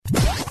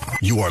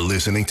You are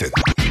listening to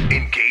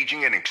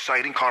engaging and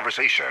exciting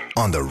conversation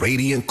on the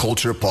Radiant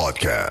Culture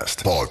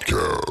Podcast.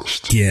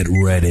 Get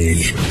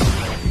ready.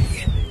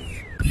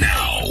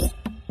 Now.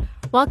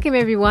 Welcome,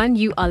 everyone.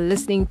 You are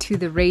listening to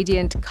the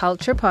Radiant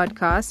Culture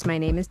Podcast. My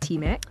name is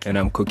T-Mac. And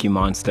I'm Cookie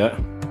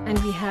Monster. And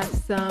we have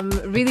some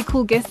really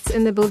cool guests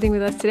in the building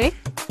with us today.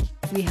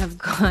 We have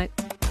got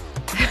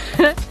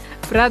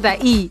Brother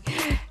E,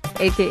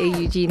 a.k.a.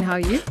 Eugene. How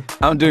are you?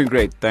 I'm doing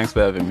great. Thanks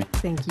for having me.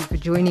 Thank you for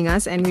joining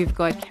us. And we've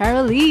got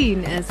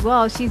Caroline as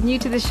well. She's new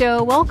to the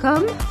show.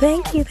 Welcome.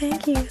 Thank you.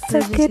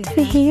 So good to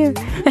be here.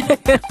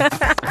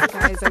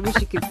 Guys, I wish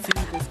you could see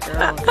this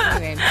girl.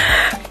 Anyway,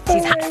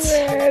 she's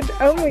hot.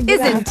 Oh my God.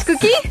 Isn't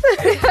Cookie?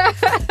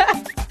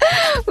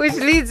 Which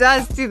leads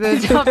us to the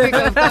topic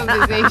of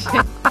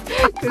conversation.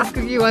 Because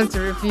Cookie wants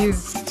to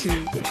refuse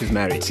to... She's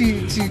married. To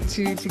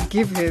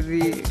give her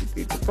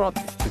the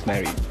props. She's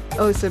married.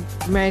 Oh, so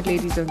married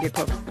ladies don't get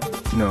props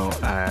No,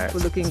 for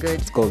looking good.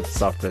 It's called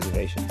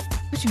self-preservation.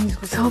 What do you mean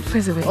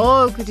Self-preservation.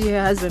 Oh, could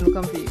your husband will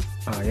come for you?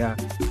 Oh, yeah.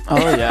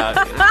 Oh,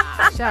 yeah.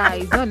 Shy,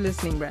 he's not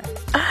listening, bruh.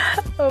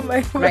 Oh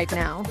my God. Right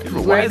now.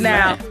 Right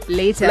now.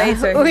 Later.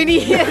 When he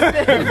hears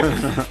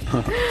this.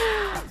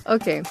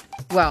 Okay,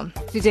 well,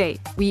 today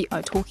we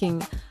are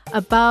talking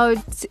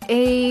about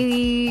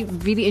a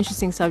really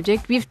interesting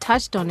subject. We've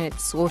touched on it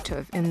sort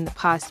of in the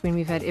past when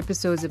we've had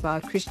episodes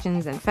about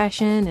Christians and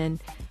fashion and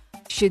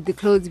should the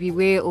clothes we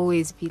wear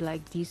always be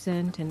like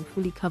decent and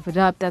fully covered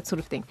up, that sort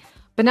of thing.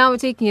 But now we're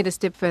taking it a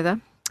step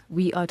further.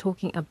 We are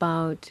talking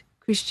about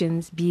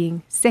Christians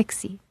being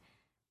sexy.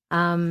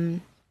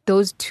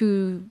 Those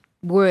two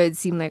words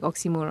seem like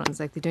oxymorons,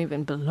 like they don't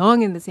even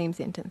belong in the same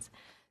sentence.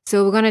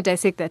 So we're going to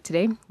dissect that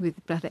today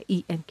with Brother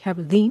E and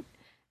Caroline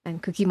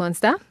and Cookie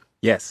Monster.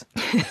 Yes.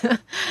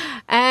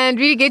 And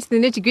really get to the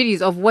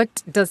nitty-gritties of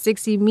what does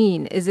sexy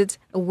mean? Is it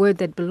a word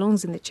that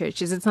belongs in the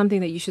church? Is it something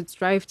that you should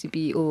strive to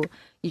be, or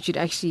you should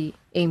actually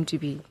aim to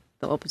be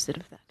the opposite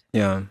of that?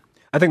 Yeah.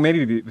 I think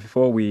maybe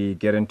before we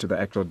get into the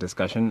actual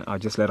discussion, I'll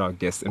just let our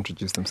guests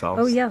introduce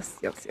themselves. Oh, yes.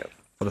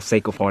 For the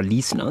sake of our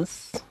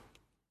listeners.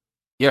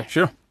 Yeah,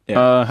 sure.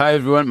 Yeah. Hi,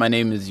 everyone. My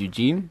name is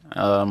Eugene,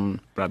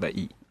 Brother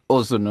E.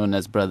 also known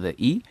as Brother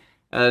E.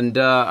 And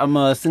I'm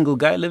a single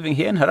guy living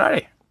here in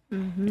Harare.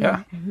 Mm-hmm.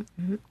 Yeah.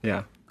 Mm-hmm.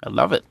 Yeah. I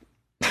love it.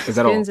 Is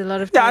that all? Spends a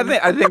lot of Yeah, time.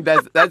 I think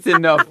that's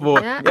enough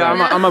for. Yeah.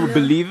 I'm a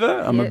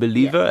believer. I'm a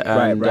believer,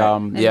 and Right.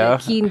 And yeah, a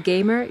keen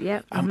gamer.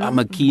 Yeah. I'm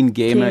a keen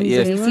gamer. Keen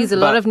Yes. He sees a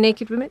lot of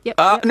naked women. Yep.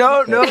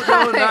 No, not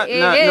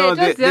Yeah, no.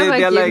 just sound like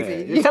They're you.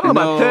 like You're talking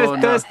about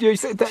no. thirst. You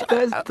said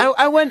thirst.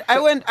 I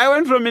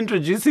went from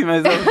introducing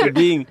myself to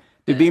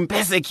being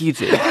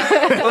persecuted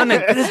on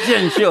a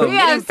Christian show. We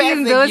have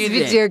seen those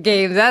video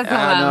games. That's all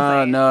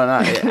I'm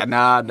saying.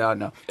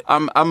 No.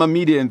 I'm a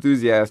media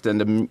enthusiast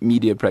and a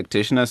media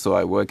practitioner, so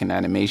I work in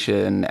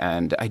animation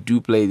and I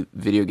do play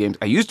video games.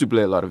 I used to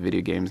play a lot of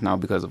video games. Now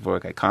because of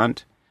work, I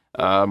can't.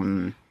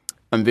 I'm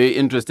very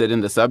interested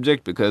in the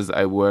subject because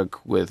I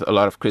work with a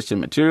lot of Christian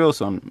material,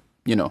 so I'm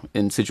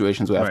in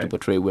situations where I have to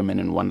portray women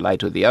in one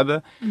light or the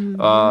other.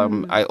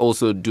 I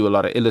also do a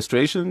lot of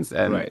illustrations,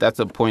 and that's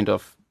a point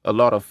of a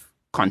lot of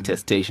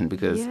contestation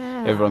because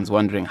everyone's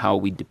wondering how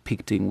we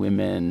depicting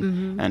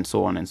women and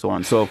so on and so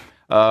on. So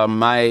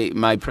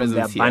my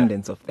presence The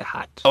abundance of the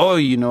heart. Oh,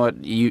 you know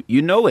what?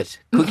 You know it.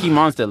 Cookie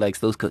Monster likes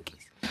those cookies.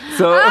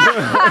 So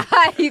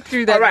He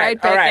threw that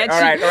right back All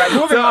at you. right.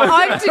 Moving on.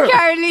 On to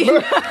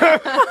Caroline.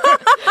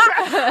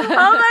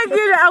 Oh my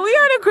goodness. Are we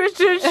on a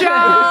Christian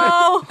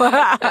show?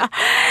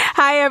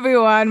 Hi,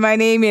 everyone. My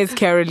name is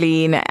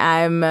Caroline.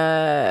 I'm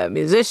a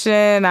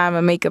musician. I'm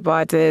a makeup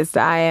artist.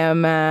 I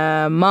am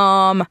a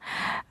mom.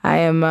 I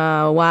am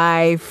a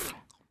wife.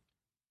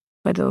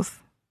 What else?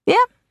 Yeah.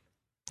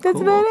 That's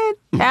about it.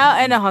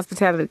 And a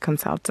hospitality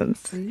consultant.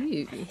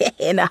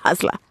 And a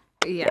hustler.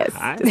 Yes.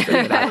 Just put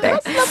it out there.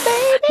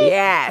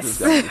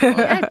 Yes.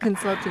 Add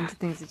consultant to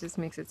things, it just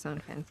makes it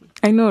sound fancy.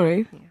 I know,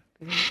 right? Yeah.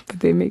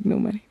 But they make no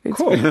money. It's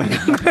Cool.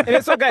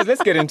 And so, guys,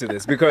 let's get into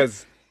this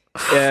because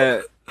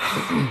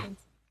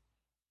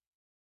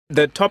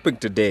the topic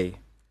today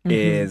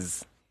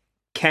is,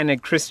 can a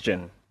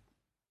Christian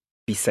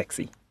be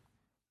sexy?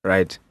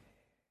 Right?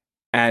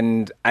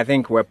 And I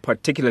think we're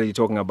particularly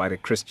talking about a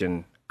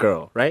Christian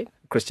girl, right?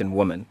 Christian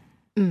woman.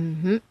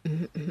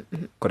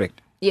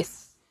 Correct.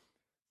 Yes.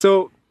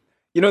 So,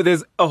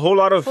 there's a whole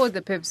lot of... For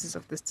the purposes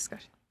of this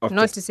discussion. Of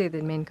Not this- to say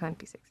that men can't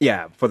be sexy.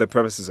 Yeah, for the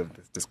purposes of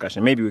this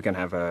discussion. Maybe we can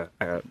have a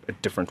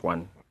different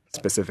one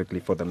specifically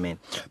for the men.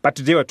 But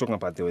today we're talking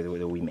about the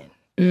women.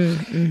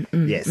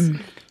 Yes.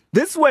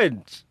 This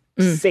word,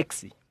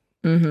 sexy,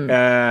 it's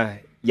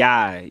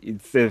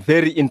a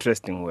very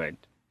interesting word.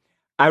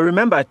 I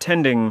remember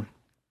attending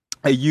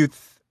a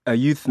youth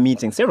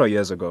meeting several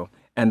years ago,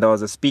 and there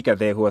was a speaker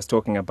there who was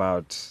talking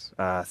about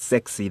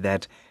sexy,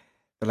 that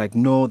they're like,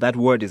 no, that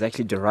word is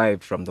actually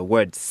derived from the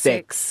word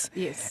sex.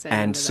 Yes.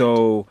 And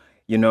so,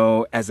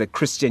 as a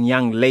Christian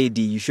young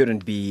lady, you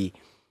shouldn't be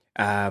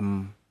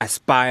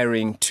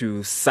aspiring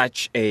to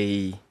such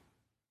a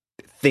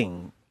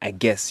thing, I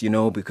guess,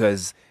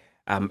 because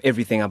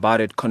everything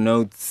about it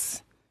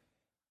connotes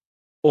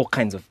all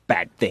kinds of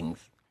bad things.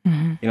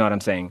 You know what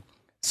I'm saying?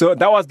 So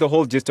that was the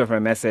whole gist of her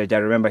message. I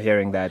remember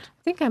hearing that.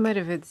 I think I might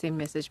have heard the same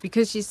message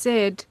because she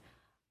said,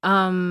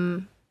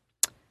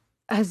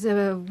 as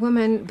a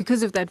woman,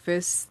 because of that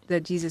verse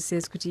that Jesus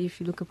says, Kuti, if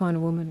you look upon a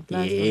woman with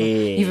lust,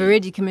 you've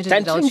already committed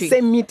adultery.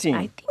 Same meeting.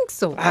 I think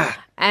so.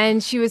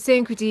 And she was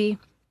saying, Kuti,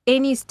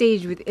 any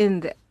stage within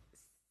the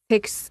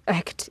sex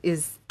act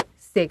is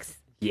sex.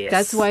 Yes.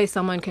 That's why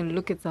someone can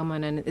look at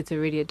someone and it's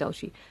already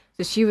adultery.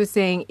 So she was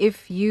saying,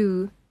 if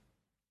you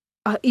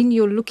are in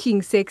your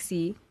looking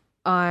sexy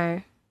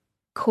are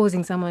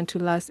causing someone to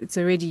lust,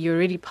 you're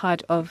already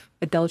part of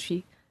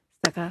adultery.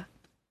 It's like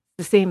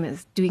the same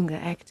as doing the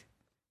act.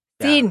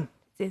 Sin.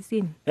 It's a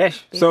sin.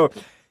 Yes. So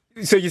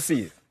you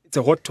see, it's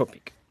a hot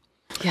topic.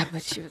 Yeah,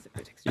 but she was a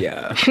bit extreme.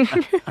 Yeah,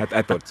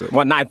 I thought so.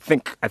 Well, now I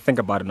think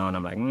about it now, and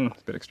I'm like,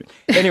 it's a bit extreme.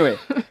 Anyway,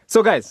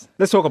 so guys,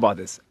 let's talk about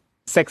this.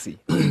 Sexy.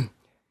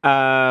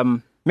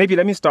 Maybe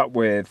let me start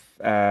with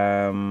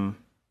Caroline,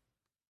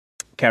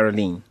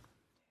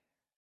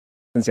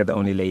 since you're the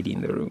only lady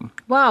in the room.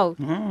 Wow,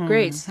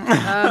 great.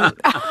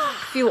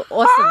 Feel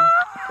awesome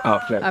Oh,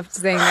 flip. after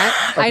saying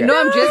that. I know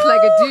I'm dressed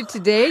like a dude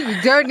today.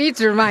 You don't need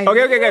to remind me.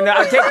 Okay. No,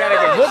 I'll take that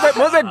again.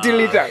 What's a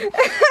deleter?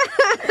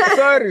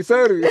 Sorry.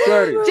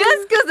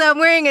 Just because I'm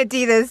wearing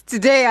Adidas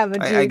today, I'm a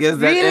dude. I guess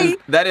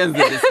that ends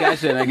the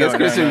discussion. I guess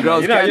Christian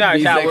girls can't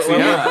be sexy.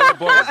 We're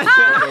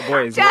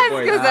boys. Just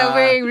because I'm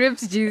wearing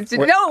ripped jeans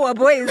today. No, we're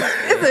boys.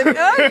 Listen,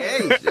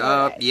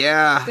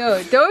 Yeah.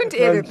 no, don't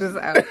edit this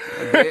out.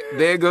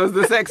 There goes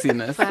the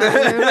sexiness.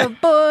 I'm a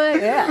boy.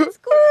 Yeah, it's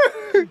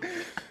cool.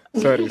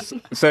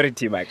 Sorry,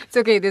 T-Mac. It's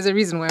okay. There's a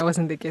reason why I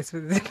wasn't the guest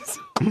for this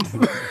episode.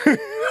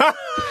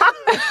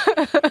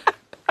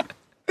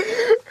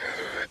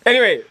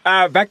 Anyway,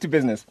 back to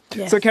business.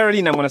 Yes. So,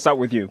 Caroline, I'm going to start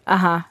with you.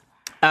 Uh-huh.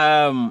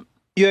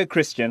 You're a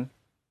Christian.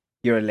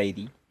 You're a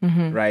lady,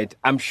 right?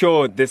 I'm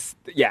sure this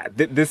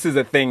is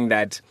a thing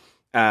that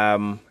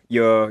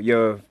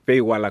you're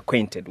very well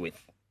acquainted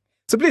with.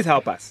 So please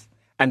help us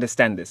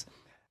understand this.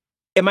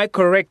 Am I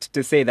correct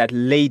to say that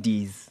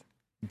ladies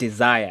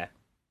desire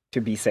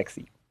to be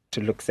sexy, to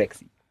look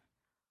sexy?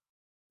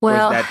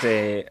 Well, or is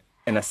that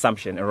an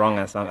assumption, a wrong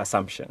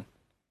assumption?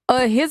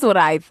 Here's what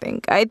I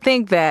think. I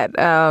think that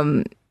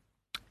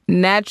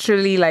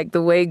naturally, like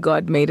the way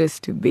God made us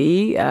to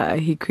be,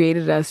 He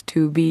created us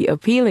to be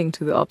appealing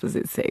to the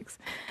opposite sex.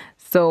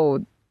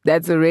 So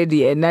that's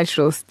already a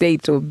natural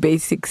state or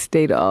basic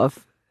state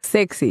of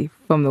sexy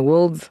from the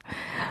world's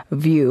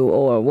view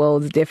or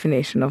world's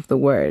definition of the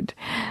word.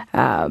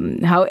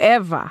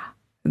 However,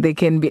 there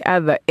can be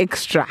other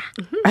extra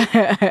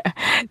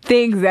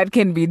things that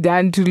can be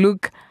done to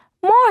look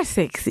more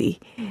sexy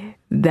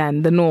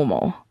than the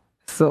normal.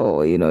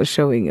 So,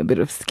 showing a bit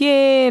of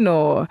skin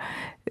or,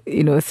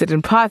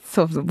 certain parts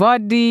of the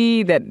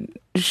body that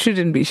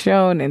shouldn't be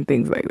shown and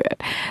things like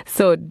that.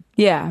 So,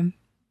 yeah,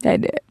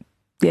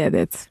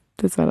 that's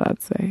all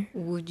I'd say.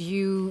 Would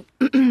you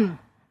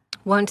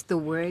want the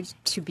word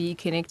to be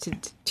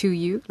connected to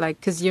you? Like,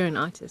 because you're an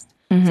artist.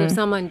 So if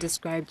someone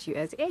described you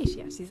as, hey,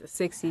 she's a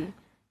sexy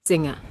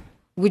singer,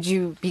 would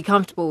you be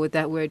comfortable with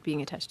that word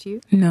being attached to you?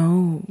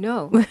 No.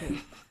 No. Okay.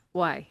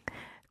 Why?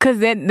 Because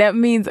that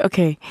means,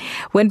 okay,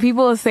 when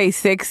people say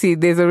sexy,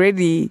 there's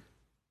already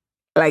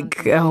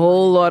like a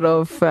whole lot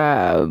of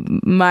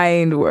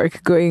mind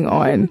work going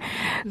on.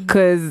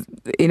 Because,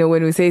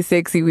 when we say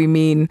sexy, we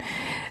mean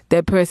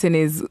that person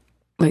is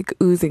like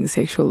oozing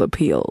sexual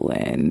appeal.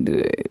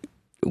 And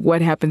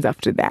what happens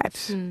after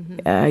that?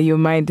 Your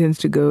mind tends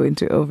to go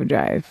into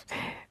overdrive.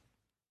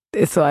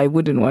 So I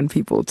wouldn't want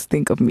people to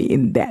think of me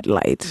in that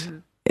light.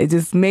 It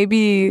just,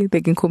 maybe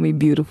they can call me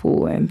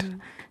beautiful and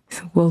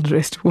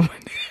well-dressed woman.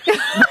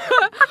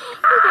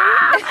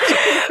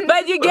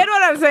 But you get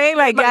what I'm saying?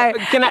 Like,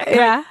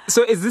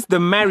 so is this the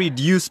married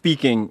you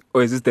speaking,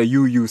 or is this the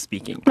you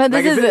speaking? No,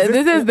 this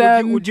is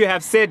the. Would you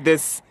have said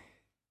this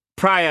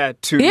prior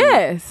to?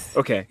 Yes.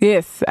 Okay.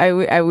 Yes,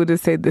 I would have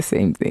said the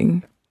same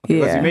thing.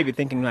 Because you may be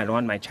thinking, no, I don't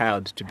want my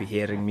child to be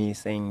hearing me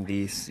saying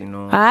this,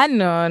 No,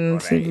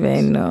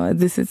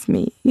 this is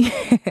me.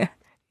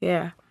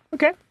 Yeah.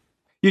 Okay.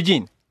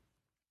 Eugene.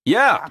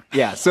 Yeah.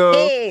 So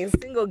hey,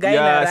 single guy.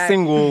 You're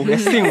single. You're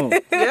single.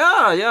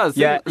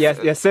 Yeah.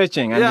 You're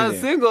searching.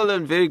 Single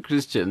and very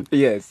Christian.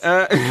 Yes.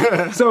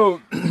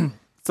 So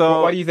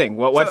what do you think?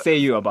 What say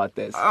you about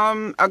this?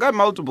 I got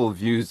multiple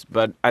views,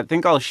 but I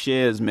think I'll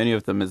share as many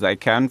of them as I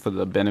can for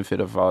the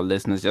benefit of our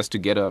listeners, just to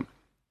get a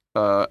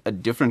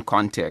different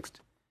context.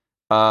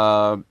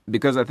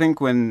 Because I think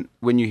when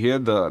you hear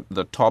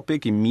the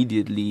topic,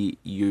 immediately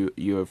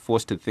you're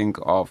forced to think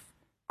of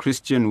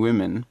Christian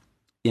women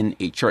in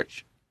a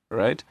church,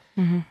 right?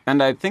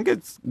 And I think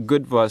it's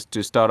good for us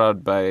to start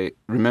out by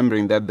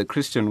remembering that the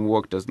Christian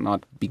walk does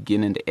not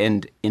begin and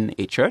end in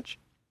a church.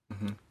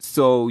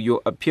 So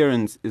your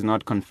appearance is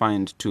not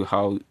confined to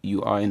how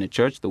you are in a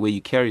church. The way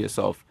you carry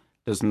yourself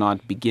does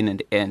not begin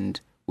and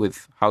end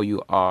with how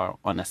you are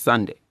on a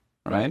Sunday,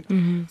 right?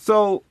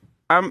 So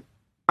I'm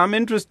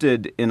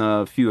interested in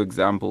a few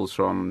examples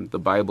from the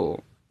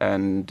Bible,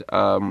 and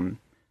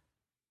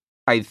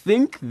I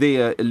think they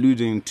are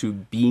alluding to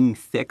being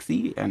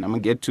sexy, and I'm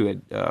going to get to it.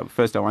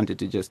 First, I wanted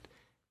to just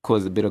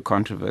cause a bit of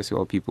controversy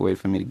while people wait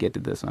for me to get to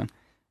this one.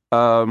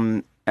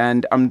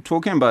 And I'm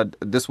talking about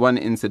this one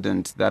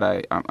incident that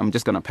I'm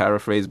just going to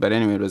paraphrase. But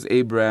anyway, it was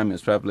Abraham. He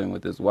was traveling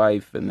with his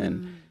wife, and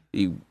then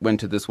he went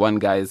to this one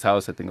guy's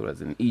house. I think it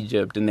was in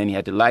Egypt. And then he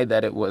had to lie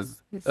that it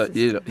was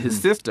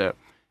his sister.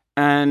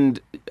 And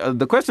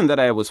the question that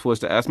I was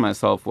forced to ask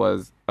myself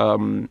was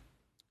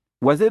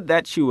it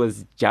that she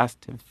was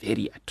just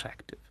very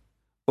attractive?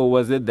 Or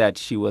was it that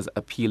she was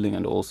appealing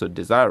and also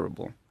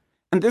desirable?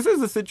 And this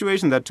is a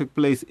situation that took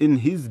place in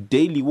his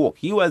daily walk.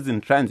 He was in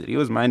transit. He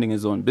was minding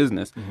his own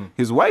business. Mm-hmm.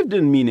 His wife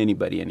didn't mean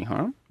anybody any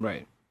harm.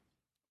 Right.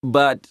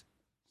 But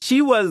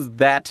she was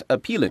that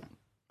appealing.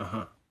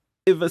 Uh-huh.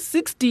 If a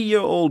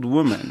 60-year-old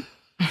woman,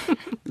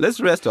 let's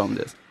rest on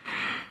this,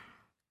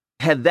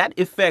 had that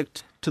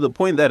effect to the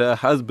point that her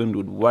husband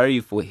would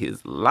worry for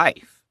his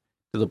life,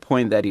 to the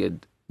point that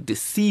he'd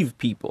deceive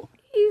people.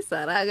 You see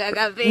what I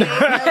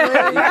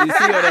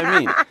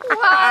mean?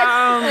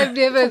 I've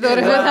never thought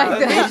of it like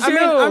that.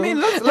 I mean,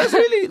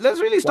 let's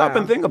really stop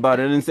and think about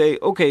it and say,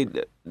 okay,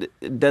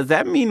 does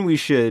that mean we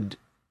should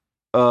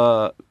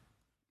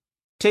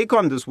take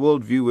on this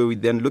worldview where we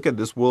then look at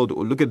this world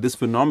or look at this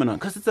phenomenon,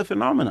 because it's a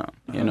phenomenon,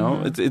 you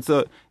know?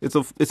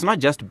 It's not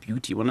just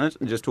beauty. We're not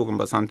just talking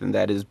about something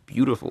that is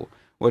beautiful.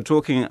 We're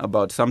talking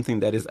about something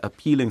that is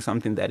appealing,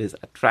 something that is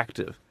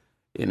attractive,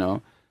 you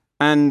know?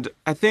 And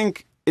I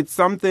think it's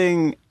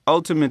something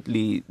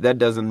ultimately that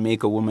doesn't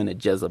make a woman a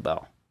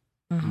Jezebel.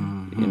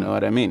 Mm-hmm. You know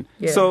what I mean?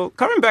 Yeah. So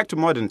coming back to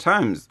modern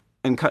times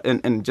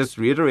and just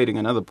reiterating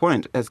another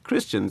point, as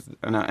Christians,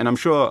 and I'm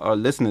sure our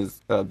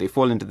listeners, they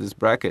fall into this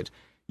bracket,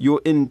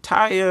 your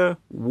entire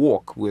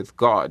walk with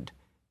God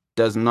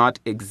does not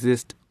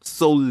exist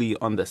solely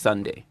on the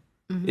Sunday.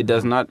 Mm-hmm. It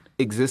does not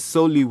exist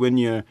solely when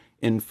you're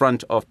in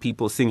front of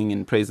people singing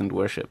in praise and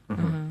worship,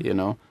 you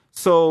know?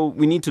 So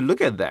we need to look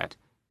at that.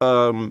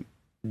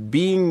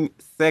 Being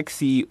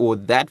sexy or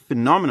that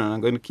phenomenon,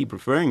 I'm going to keep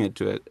referring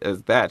to it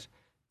as that,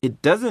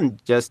 it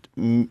doesn't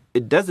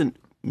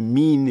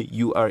mean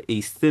you are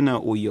a sinner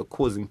or you're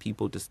causing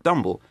people to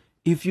stumble.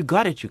 If you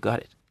got it, you got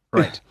it.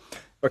 Right.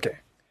 Okay.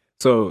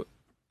 So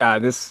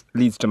this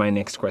leads to my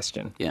next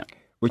question. Yeah.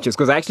 Which is,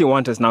 because I actually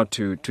want us now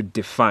to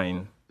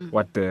define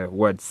what the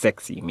word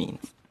sexy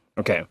means.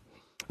 Okay.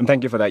 And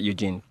thank you for that,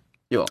 Eugene.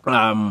 Yeah.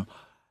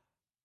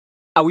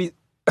 Are we...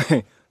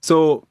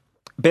 So,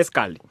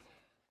 basically,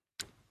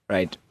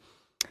 right,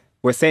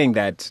 we're saying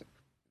that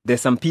there's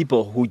some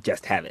people who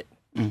just have it.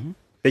 Mm-hmm.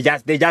 They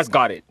just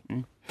got it.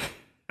 And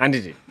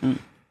did it.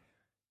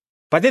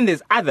 But then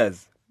there's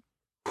others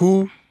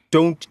who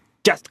don't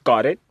just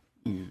got it,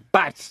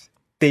 but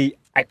they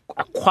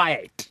acquire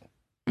it.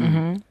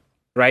 Mm-hmm.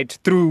 Right?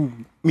 Through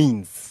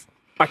means,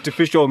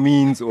 artificial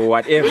means or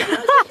whatever.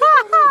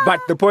 But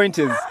the point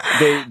is,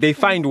 they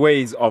find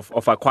ways of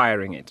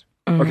acquiring it.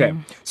 Mm-hmm. Okay.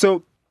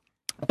 So,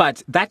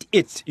 but that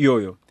it's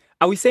Yo-Yo.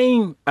 Are we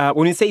saying,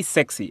 when we say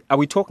sexy, are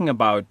we talking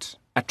about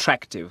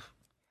attractive?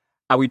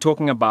 Are we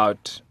talking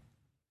about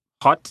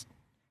hot?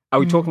 Are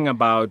we talking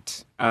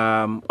about,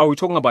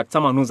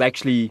 someone who's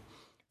actually,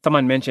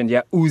 someone mentioned,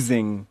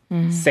 oozing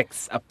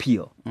sex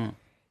appeal?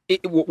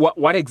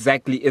 What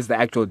exactly is the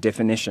actual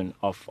definition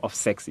of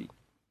sexy?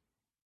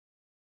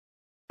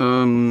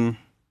 Okay,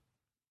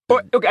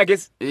 I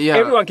guess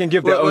everyone can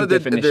give their own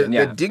definition.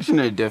 The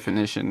dictionary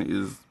definition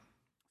is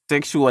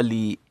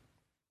sexually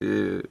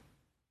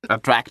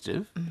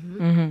attractive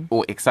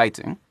or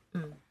exciting,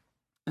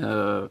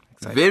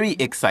 very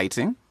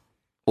exciting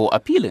or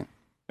appealing.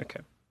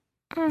 Okay.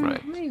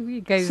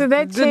 Right. Guys, so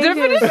that's the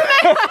definition.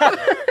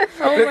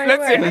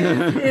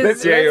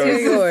 Let's hear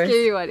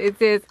yours. It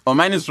says,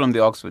 mine is from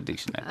the Oxford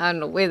Dictionary. I don't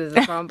know where this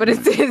is from, but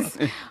it says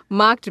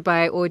marked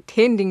by or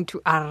tending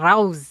to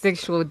arouse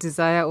sexual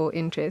desire or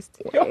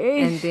interest.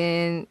 And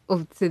then,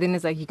 so then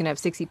it's like you can have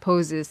sexy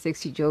poses,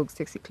 sexy jokes,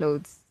 sexy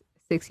clothes,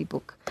 sexy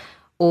book,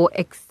 or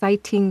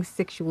exciting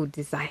sexual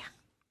desire.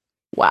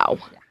 Wow.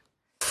 Yeah.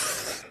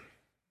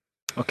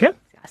 Okay.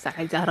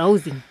 It's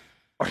arousing.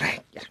 All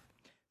right. Yeah.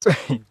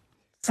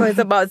 So it's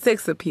about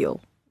sex appeal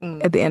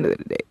at the end of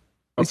the day,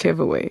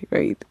 whichever way,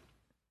 right?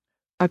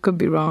 I could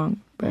be wrong,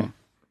 but...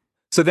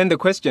 So then the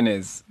question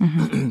is,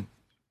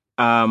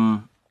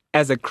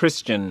 as a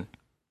Christian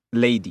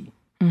lady,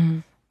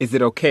 is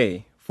it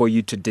okay for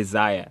you to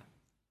desire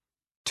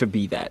to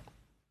be that?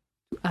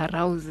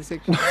 Arouse the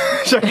sexual...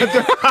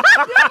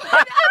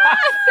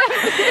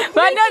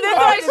 But no,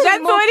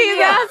 that's what he's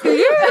asking.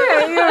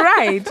 Yeah,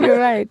 you're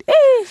right.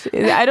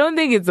 I don't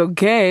think it's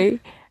okay.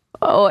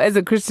 Or as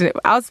a Christian,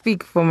 I'll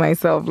speak for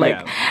myself.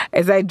 Like,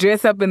 as I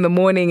dress up in the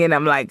morning and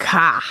I'm like,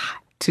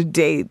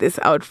 today this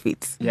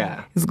outfit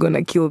is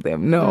gonna kill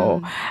them.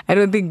 No, I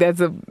don't think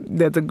that's a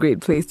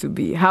great place to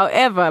be.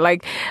 However,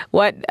 like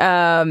what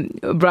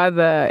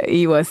Brother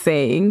E was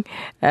saying,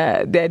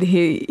 that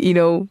he,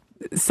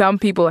 some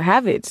people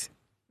have it,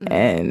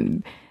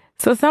 and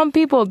so some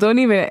people don't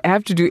even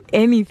have to do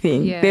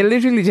anything. Yeah. They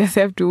literally just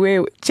have to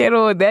wear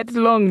that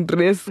long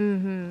dress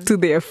to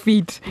their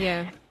feet.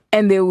 Yeah.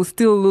 and they will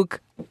still look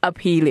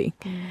appealing.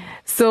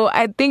 So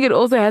I think it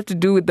also has to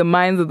do with the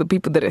minds of the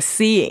people that are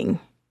seeing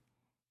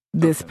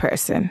this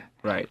person.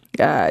 Right.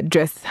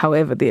 Dressed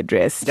however they're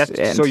dressed. Just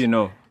so you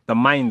know, the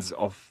minds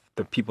of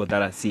the people that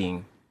are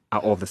seeing are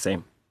all the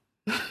same.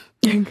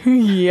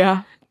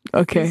 Yeah.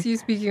 Okay. Is you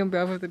speaking on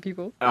behalf of the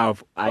people?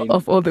 Of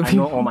all the I know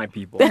people. all my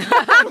people.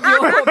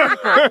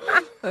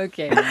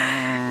 Okay.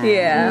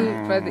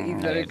 Yeah. Brother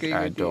is not agreeing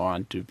I with don't you.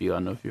 want to be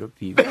one of your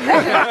people.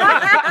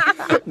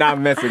 Nah,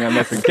 I'm messing.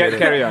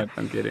 Carry on.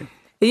 I'm kidding.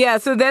 Yeah,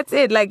 so that's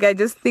it. Like, I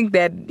just think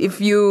that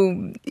if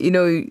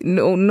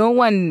no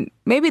one,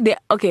 maybe there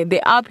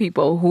are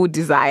people who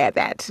desire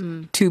that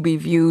to be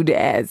viewed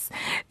as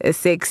a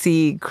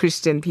sexy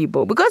Christian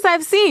people. Because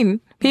I've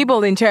seen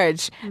people in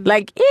church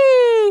like,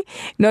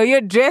 you're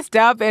dressed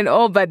up and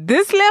all, but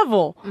this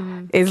level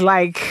is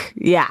like,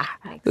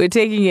 we're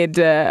taking it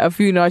a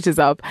few notches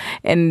up.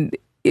 And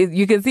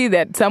you can see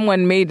that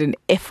someone made an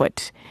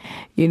effort,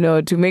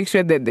 to make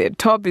sure that their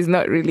top is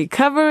not really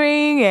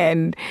covering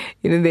and,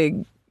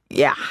 the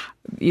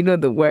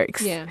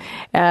works. Yeah.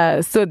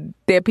 So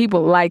there are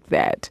people like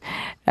that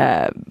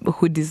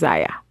who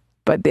desire,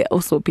 but there are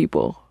also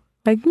people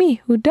like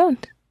me who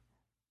don't.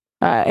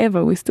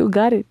 However, we still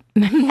got it.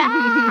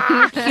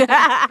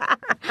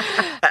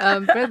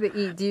 Brother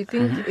E, do you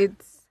think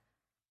it's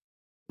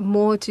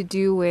more to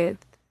do with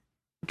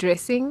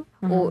dressing,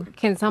 or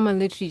can someone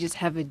literally just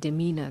have a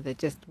demeanor that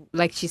just,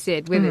 like she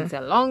said, whether it's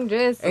a long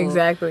dress or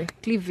Exactly.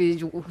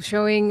 cleavage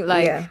showing,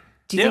 like,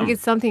 do you think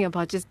it's something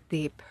about just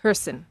the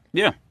person?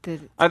 Yeah.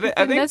 I think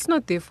that's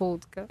not their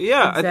fault. Girl.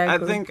 Yeah,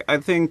 Exactly. I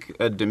think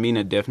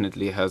demeanor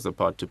definitely has a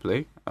part to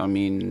play. I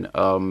mean,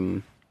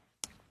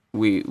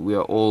 we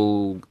are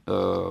all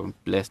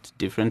blessed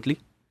differently.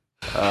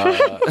 Like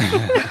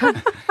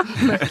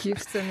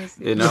you've said.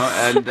 And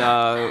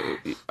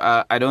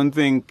I don't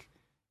think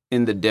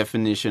in the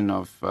definition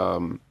of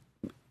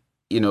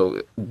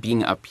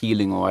being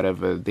appealing or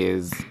whatever,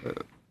 there's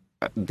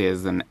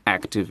an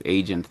active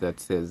agent that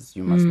says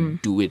you must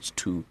do it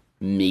to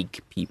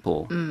make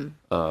people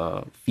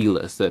feel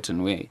a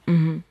certain way.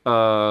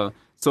 So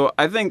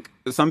I think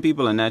some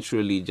people are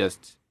naturally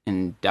just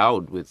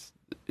endowed with,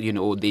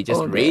 they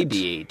just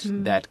radiate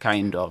that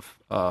kind of,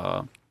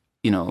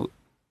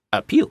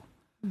 appeal.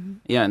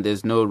 Yeah, and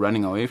there's no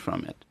running away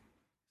from it.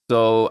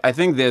 So I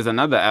think there's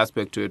another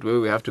aspect to it where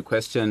we have to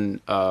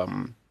question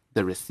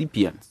the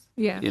recipients.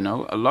 Yeah.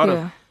 A lot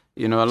of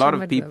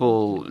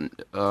people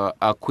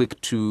are quick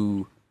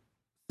to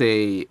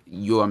say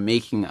you are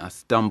making us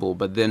stumble,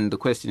 but then the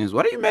question is,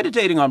 what are you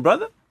meditating on,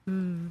 brother?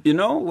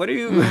 What are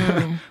you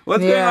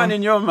what's going on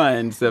in your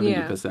mind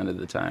 70% of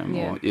the time?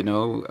 Or,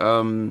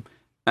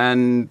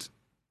 and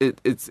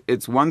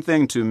it's one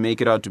thing to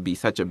make it out to be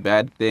such a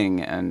bad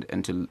thing and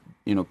to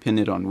pin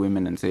it on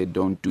women and say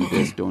don't do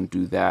this, don't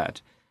do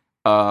that,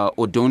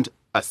 or don't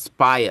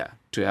aspire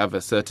to have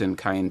a certain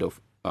kind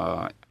of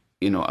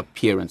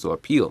appearance or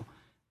appeal.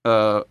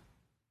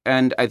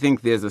 And I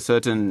think there's a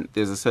certain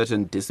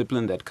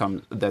discipline that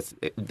comes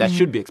that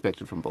should be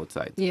expected from both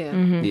sides. Yeah.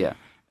 Yeah.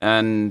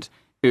 And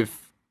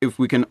if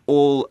we can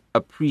all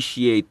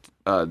appreciate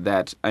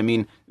that, I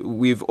mean,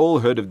 we've all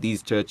heard of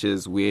these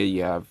churches where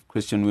you have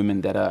Christian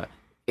women that are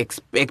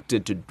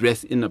expected to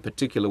dress in a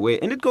particular way,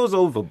 and it goes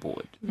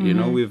overboard.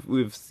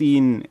 We've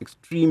seen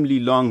extremely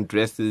long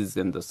dresses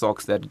and the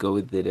socks that go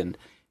with it, and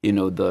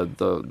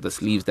the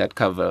sleeves that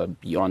cover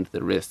beyond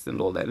the wrists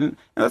and all that, and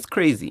that's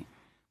crazy.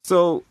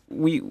 So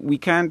we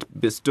can't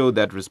bestow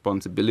that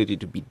responsibility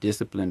to be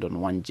disciplined on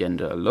one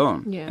gender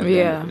alone.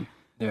 Yeah.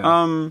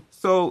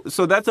 So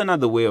that's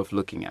another way of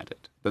looking at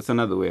it.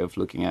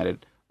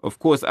 Of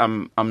course,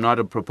 I'm not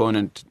a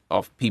proponent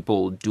of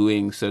people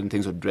doing certain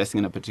things or dressing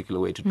in a particular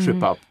way to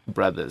trip up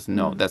brothers.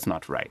 No, that's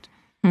not right.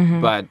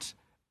 But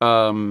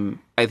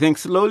I think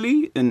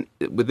slowly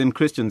within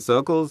Christian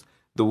circles,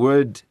 the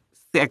word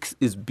sex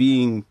is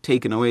being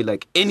taken away.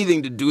 Like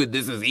anything to do with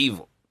this is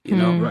evil.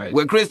 Right.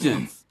 We're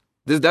Christians.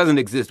 This doesn't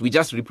exist. We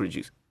just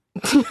reproduce.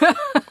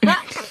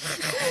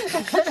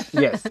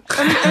 Yes.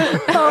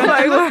 Oh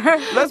my word.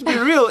 Let's be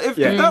real. If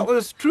that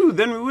was true,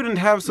 then we wouldn't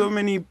have so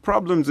many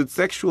problems with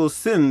sexual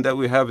sin that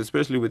we have,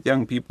 especially with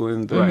young people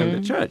in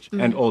the church.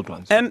 And old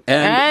ones. And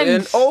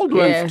old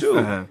ones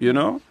too,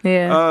 Yeah.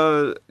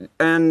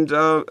 And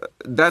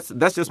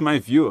that's just my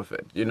view of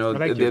it.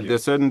 There are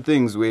certain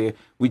things where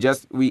we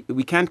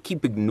can't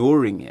keep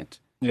ignoring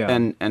it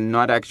and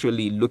not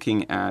actually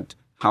looking at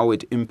how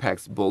it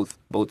impacts both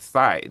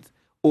sides,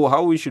 or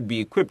how we should be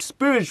equipped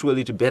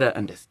spiritually to better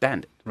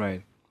understand it.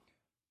 Right.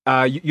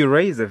 You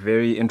raise a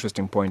very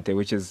interesting point there,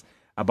 which is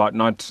about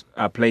not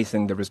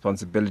placing the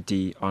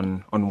responsibility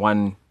on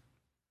one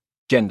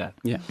gender.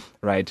 Yeah.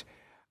 Right.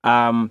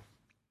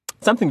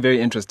 Something very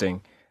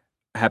interesting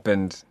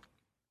happened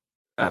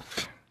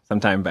some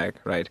time back.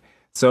 Right.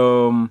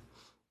 So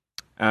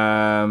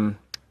there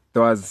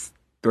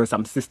were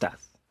some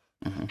sisters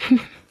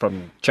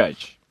from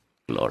church.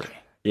 Glory.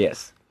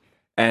 Yes.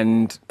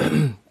 And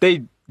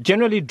they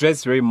generally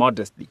dress very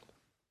modestly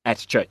at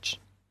church.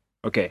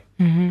 Okay.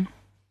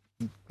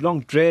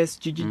 long dress.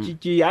 I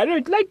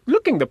don't like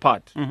looking the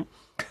part.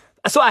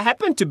 So I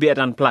happened to be at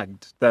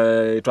Unplugged.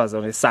 It was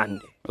on a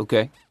Sunday.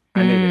 Okay.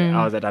 And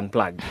I was at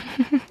Unplugged.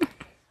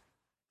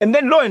 And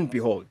then lo and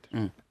behold,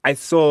 I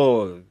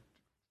saw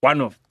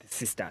one of the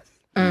sisters.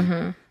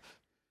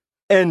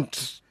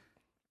 And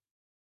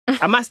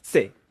I must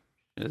say,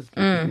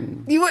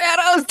 You were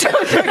aroused.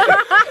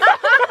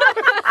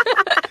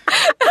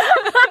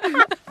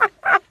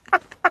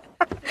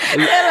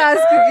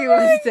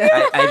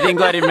 I think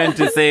what he meant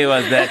to say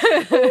was that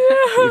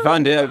he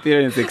found her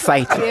appearance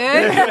exciting.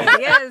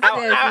 Yes.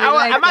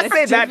 I must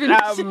say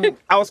that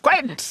I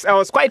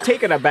was quite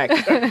taken aback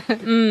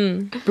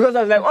because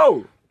I was like,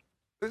 oh,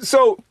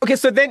 so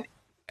then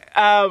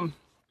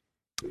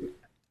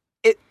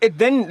it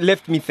then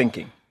left me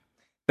thinking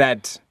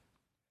that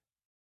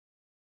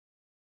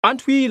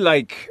aren't we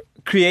like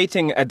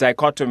creating a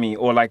dichotomy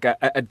or like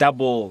a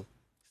double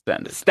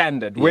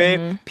standard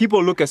where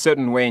people look a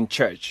certain way in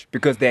church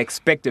because they're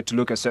expected to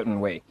look a certain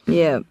way.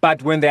 Yeah.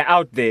 But when they're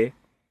out there,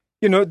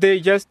 you know, they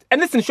just... And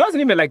listen, she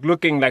wasn't even like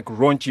looking like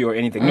raunchy or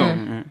anything.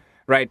 No.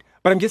 Right?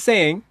 But I'm just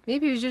saying...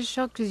 Maybe you were just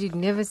shocked because you'd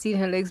never seen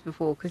her legs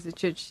before because at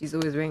church she's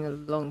always wearing a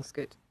long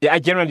skirt. Yeah, I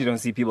generally don't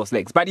see people's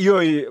legs. But so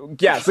you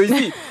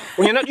see,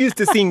 when you're not used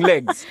to seeing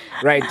legs,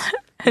 right?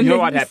 You know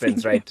what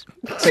happens, right?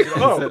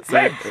 Oh, legs.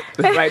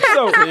 Right,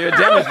 so You're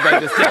damaged by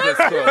the status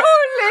quo.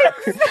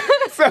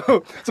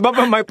 So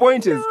but my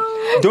point is,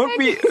 don't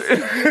we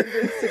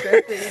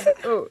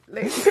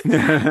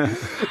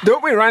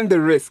don't we run the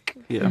risk,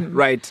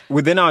 right,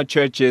 within our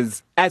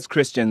churches as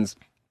Christians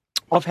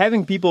of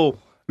having people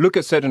look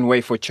a certain way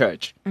for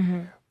church,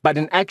 but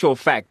in actual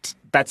fact,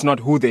 that's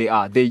not who they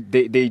are.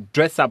 They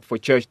dress up for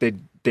church.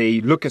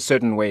 They look a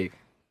certain way,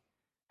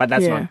 but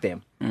that's not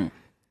them.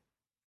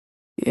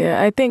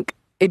 Yeah, I think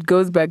it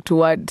goes back to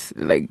what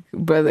like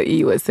Brother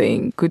E was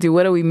saying. Kuti,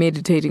 what are we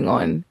meditating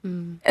on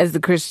as the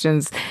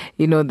Christians?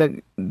 You know,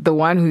 the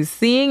one who's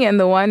seeing and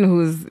the one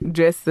who's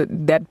dressed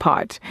that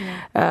part.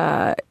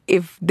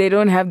 If they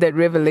don't have that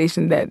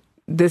revelation that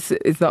this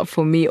is not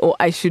for me, or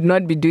I should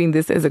not be doing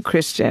this as a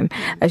Christian,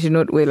 I should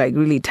not wear like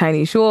really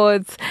tiny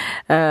shorts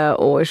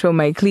or show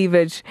my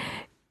cleavage.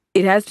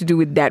 It has to do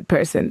with that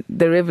person,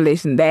 the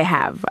revelation they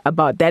have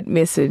about that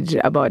message,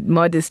 about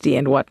modesty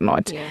and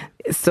whatnot. Yeah.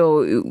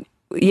 So,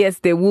 yes,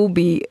 there will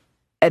be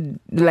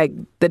like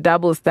the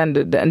double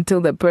standard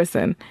until the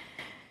person,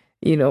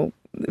 you know,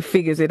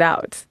 figures it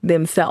out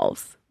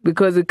themselves,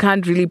 because we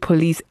can't really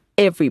police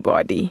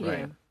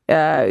everybody.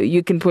 Right.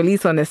 You can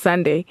police on a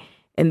Sunday,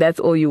 and that's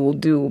all you will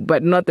do,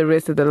 but not the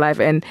rest of the life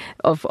and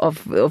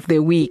of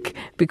their week,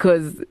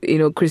 because, you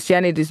know,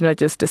 Christianity is not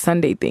just a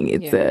Sunday thing.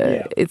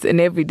 It's an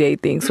everyday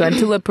thing. So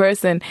until a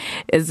person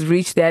has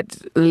reached that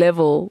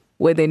level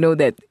where they know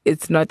that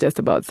it's not just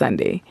about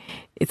Sunday,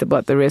 it's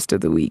about the rest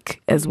of the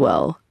week as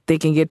well, they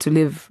can get to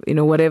live, you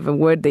know, whatever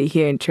word they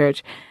hear in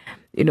church,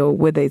 you know,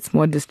 whether it's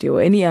modesty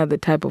or any other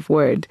type of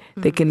word,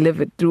 they can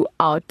live it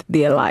throughout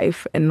their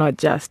life and not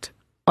just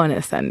on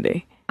a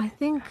Sunday. I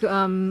think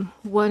I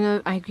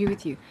agree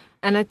with you,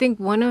 and I think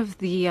one of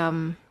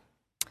the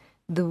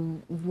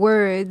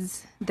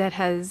words that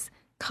has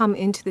come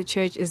into the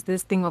church is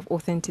this thing of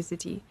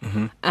authenticity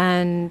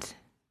and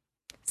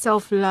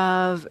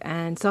self-love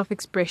and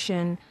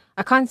self-expression.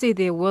 I can't say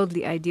they're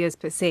worldly ideas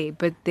per se,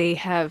 but they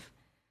have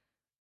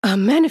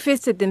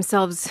manifested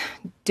themselves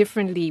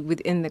differently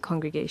within the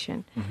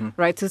congregation,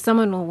 right? So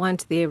someone will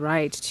want their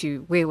right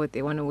to wear what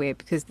they want to wear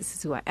because this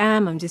is who I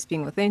am. I'm just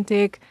being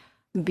authentic,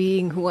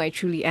 being who I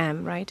truly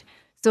am, right?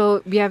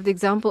 So we have the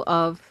example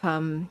of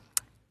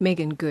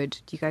Megan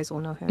Good. Do you guys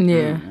all know her?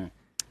 Yeah.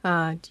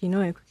 Do you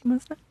know her, Cookie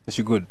Monster? Is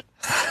she good?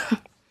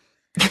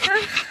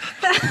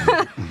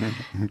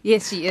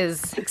 Yes, she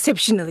is,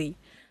 exceptionally.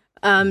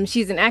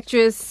 She's an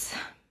actress.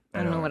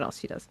 I don't know what else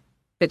she does.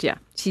 But yeah,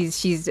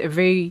 she's a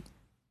very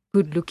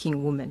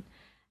good-looking woman.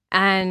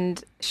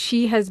 And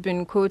she has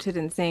been quoted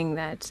in saying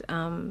that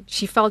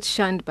she felt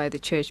shunned by the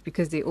church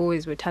because they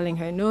always were telling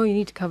her, no, you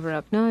need to cover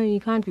up. No, you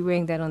can't be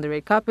wearing that on the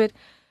red carpet.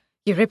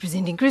 You're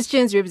representing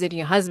Christians, you're representing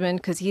your husband,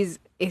 because he's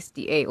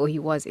SDA, or he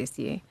was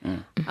SDA.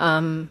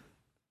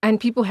 And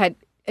people had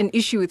an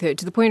issue with her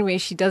to the point where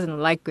she doesn't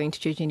like going to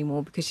church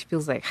anymore because she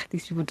feels like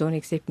these people don't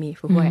accept me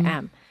for who I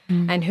am.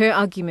 And her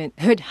argument,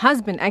 her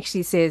husband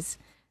actually says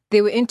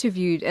they were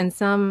interviewed and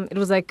it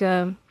was like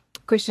a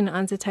question and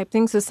answer type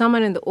thing. So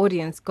someone in the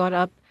audience got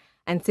up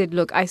and said,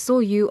 look, I saw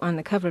you on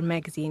the cover of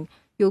magazine.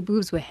 Your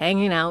boobs were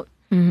hanging out.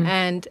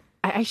 And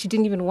I actually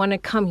didn't even want to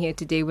come here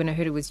today when I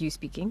heard it was you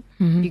speaking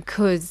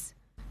because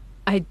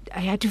I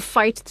had to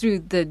fight through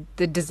the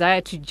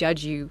desire to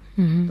judge you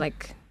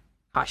like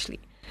harshly.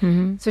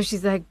 So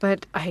she's like,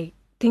 but I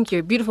think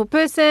you're a beautiful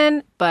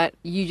person, but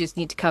you just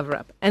need to cover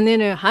up. And then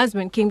her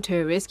husband came to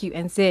her rescue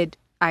and said,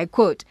 I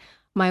quote,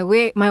 my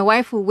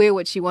wife will wear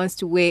what she wants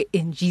to wear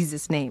in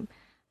Jesus' name.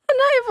 And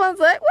everyone's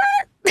like,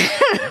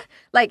 what?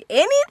 Like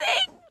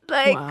anything?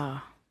 Like,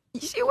 wow.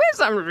 She wears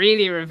some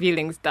really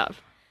revealing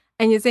stuff.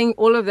 And you're saying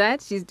all of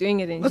that? She's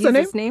doing it in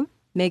Jesus' name?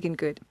 Megan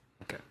Good.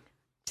 Okay.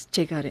 Just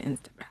check out her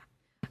Instagram.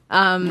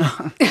 And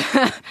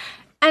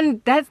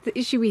that's the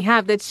issue we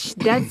have.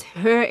 That's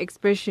her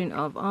expression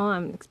of,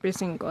 I'm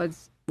expressing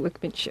God's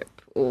workmanship,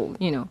 or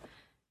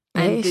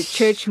and the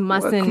church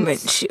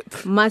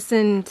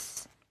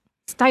mustn't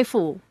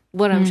stifle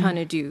what I'm trying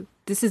to do.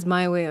 This is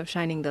my way of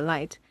shining the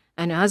light.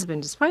 And her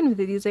husband is fine with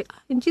it. He's like,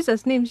 in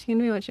Jesus' name, she can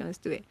do what she wants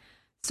to do.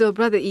 So,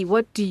 Brother E,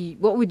 what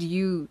would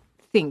you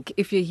think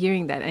if you're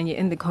hearing that and you're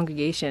in the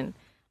congregation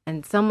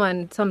and some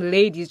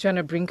lady is trying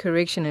to bring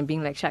correction and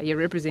being like, Sha, you're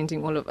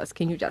representing all of us.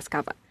 Can you just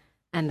cover?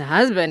 And the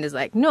husband is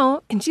like,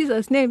 no, in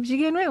Jesus' name, she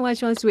can wear what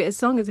she wants to wear.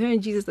 As long as her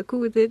and Jesus are cool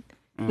with it,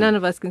 none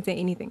of us can say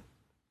anything.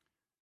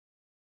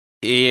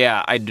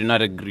 Yeah, I do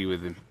not agree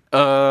with him.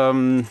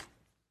 I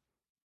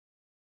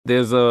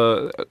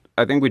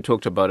think we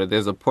talked about it.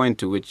 There's a point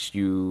to which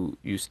you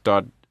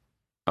start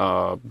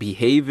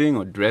behaving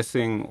or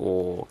dressing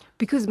or...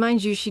 Because,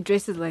 mind you, she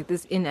dresses like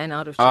this in and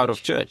out of church. Out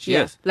of church,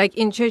 yes. Like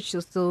in church,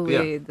 she'll still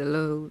wear the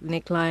low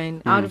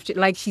neckline. Out of church,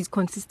 like she's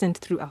consistent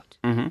throughout.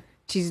 Mm-hmm.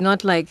 She's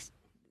not like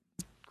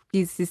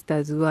these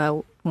sisters who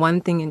are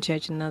one thing in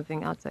church and another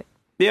thing outside.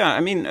 Yeah, I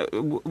mean,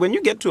 when you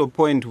get to a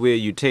point where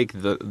you take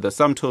the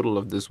sum total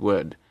of this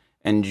word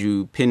and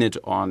you pin it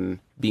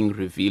on being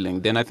revealing,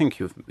 then I think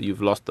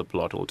you've lost the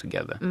plot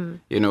altogether.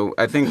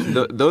 I think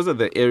those are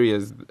the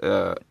areas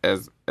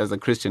as a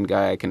Christian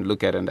guy I can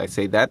look at and I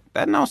say that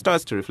now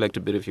starts to reflect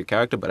a bit of your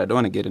character, but I don't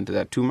want to get into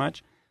that too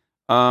much.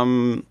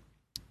 What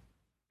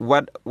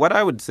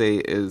I would say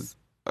is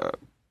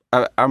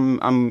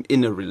I'm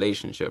in a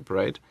relationship,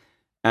 right?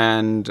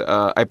 And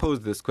I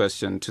posed this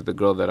question to the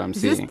girl that I'm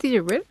seeing. Is this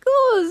theoretical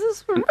or is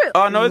this for real?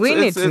 Oh, no, We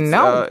need to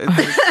know.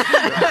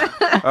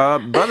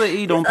 Brother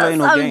E don't play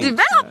no games.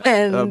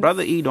 Development.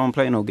 Brother E don't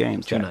play no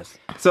games.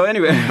 So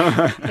anyway.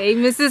 Hey,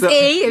 Mrs. A,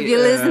 if you're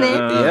listening.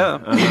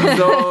 Yeah.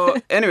 So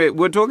anyway,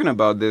 we're talking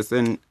about this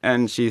and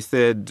she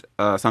said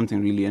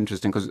something really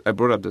interesting because I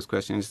brought up this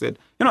question. She said,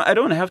 I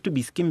don't have to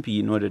be skimpy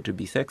in order to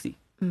be sexy.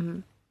 Mm-hmm.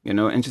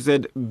 And she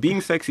said,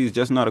 being sexy is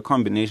just not a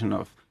combination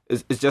of,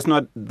 it's just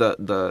not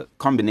the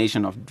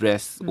combination of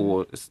dress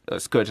or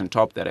skirt and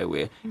top that I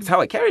wear. It's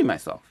how I carry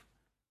myself.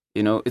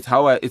 It's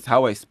how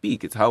I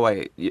speak. It's how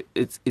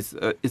it's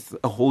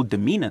a whole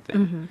demeanor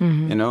thing.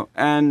 Mm-hmm.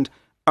 And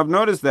I've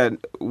noticed that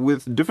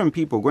with different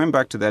people, going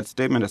back to that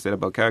statement I said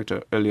about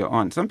character earlier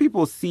on, some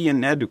people see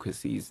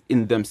inadequacies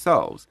in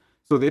themselves,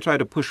 so they try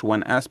to push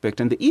one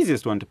aspect, and the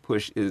easiest one to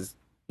push is,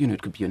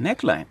 it could be your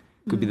neckline,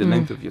 it could be the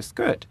length of your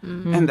skirt,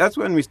 and that's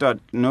when we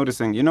start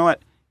noticing, you know what?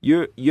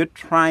 You're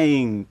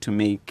trying to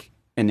make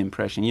an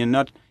impression. You're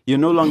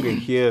no longer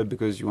here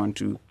because you want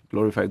to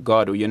glorify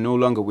God, or you're no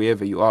longer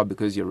wherever you are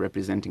because you're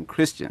representing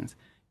Christians.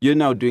 You're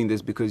now doing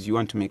this because you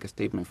want to make a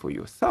statement for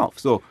yourself.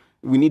 So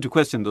we need to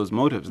question those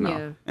motives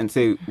now and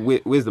say,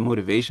 where's the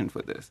motivation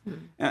for this?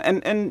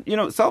 And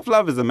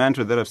self-love is a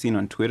mantra that I've seen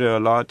on Twitter a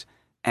lot,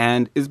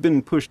 and it's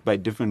been pushed by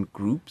different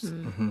groups,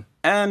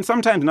 and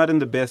sometimes not in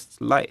the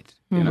best light.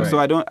 Right. So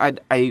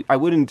I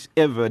wouldn't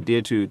ever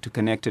dare to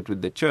connect it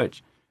with the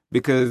church.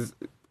 Because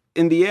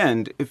in the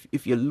end,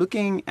 if you're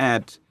looking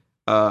at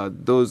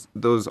those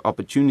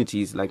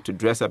opportunities, like to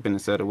dress up in a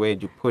certain way,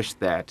 you push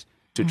that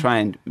to try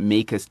and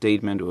make a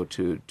statement or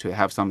to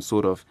have some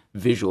sort of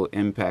visual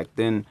impact,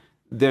 then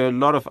there are a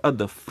lot of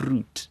other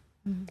fruit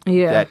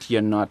that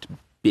you're not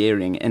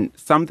bearing. And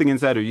something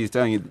inside of you is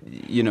telling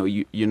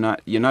you, you're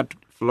not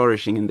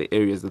flourishing in the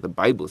areas that the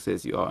Bible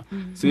says you are.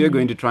 So you're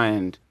going to try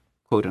and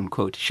quote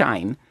unquote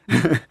shine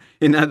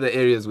in other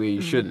areas where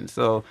you shouldn't.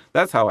 So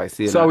that's how I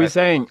see it. So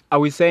are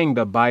we saying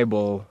the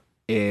Bible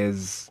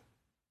is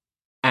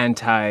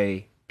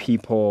anti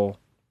people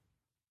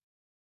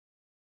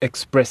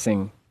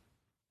expressing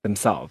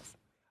themselves?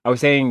 Are we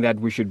saying that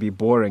we should be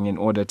boring in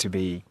order to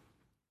be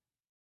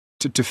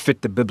to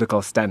fit the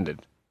biblical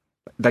standard,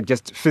 like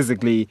just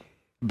physically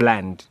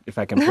bland, if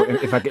I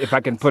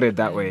can put it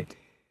that way?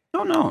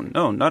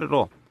 No, not at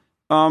all.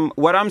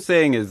 What I'm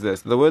saying is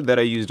this. The word that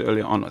I used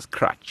earlier on was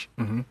crutch.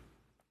 Mm-hmm.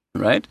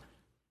 Right?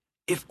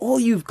 If all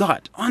you've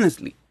got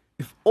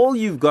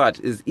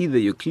is either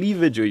your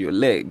cleavage or your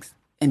legs,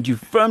 and you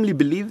firmly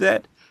believe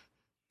that,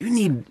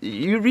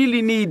 you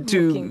really need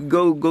to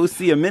go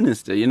see a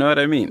minister. You know what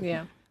I mean?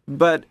 Yeah.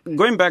 But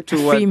going back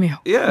to what... Female.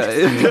 Yeah.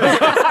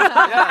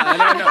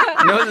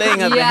 No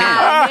laying of the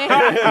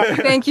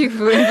hand. Thank you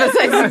for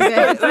emphasizing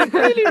that.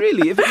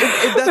 Really.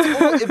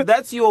 If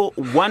that's your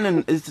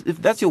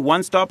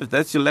one stop, if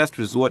that's your last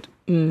resort,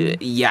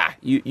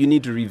 you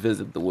need to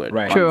revisit the word.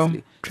 Right.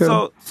 Honestly.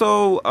 True.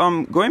 So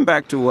going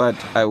back to what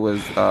I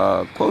was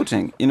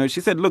quoting,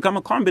 she said, look, I'm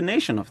a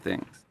combination of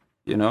things,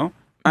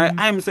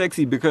 I'm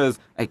sexy because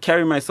I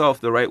carry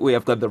myself the right way.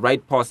 I've got the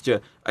right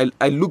posture.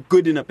 I look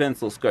good in a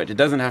pencil skirt. It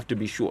doesn't have to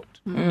be short.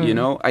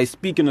 I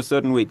speak in a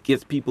certain way. It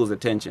gets people's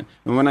attention.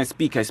 And when I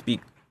speak,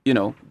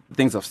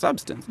 things of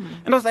substance.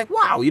 And I was like,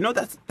 wow,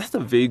 that's a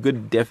very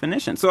good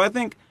definition. So I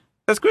think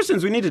as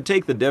Christians, we need to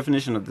take the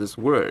definition of this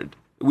word.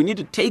 We need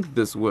to take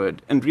this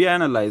word and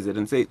reanalyze it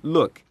and say,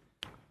 look,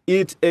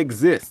 it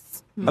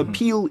exists.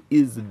 Appeal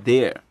is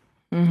there,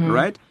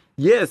 right?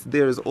 Yes,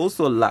 there is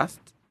also lust.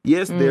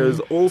 Yes, there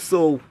is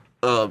also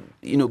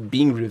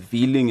being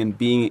revealing and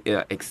being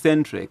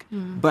eccentric.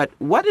 But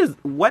what is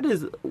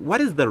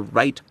the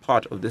right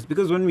part of this?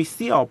 Because when we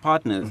see our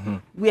partners,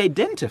 we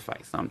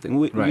identify something.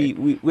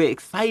 We're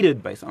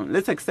excited by something.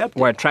 Let's accept it.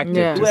 We're attracted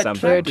to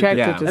something. We're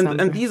attracted to something.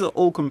 And these are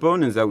all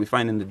components that we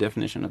find in the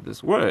definition of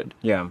this word.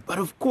 Yeah. But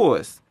of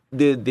course,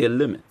 there are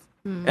limits.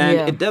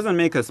 And it doesn't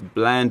make us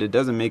bland. It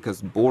doesn't make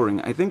us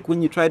boring. I think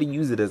when you try to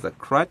use it as a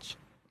crutch,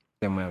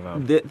 then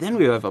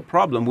we have a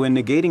problem. We're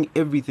negating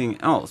everything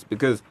else,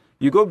 because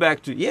you go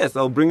back to, yes,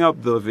 I'll bring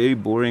up the very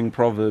boring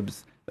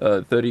Proverbs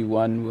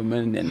 31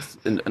 women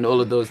and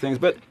all of those things.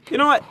 But you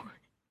know what?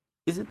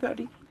 Is it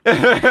 30?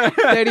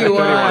 31.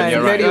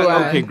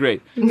 31. Okay,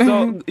 great.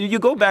 So you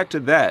go back to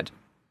that.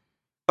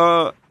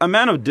 A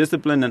man of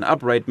discipline, an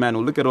upright man,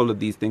 will look at all of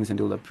these things and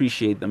he'll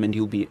appreciate them, and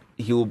he'll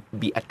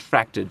be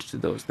attracted to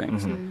those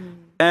things.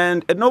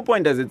 And at no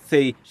point does it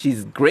say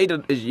she's great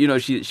at,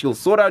 she'll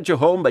sort out your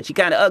home, but she's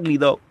kind of ugly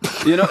though.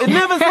 It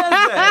never says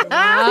that.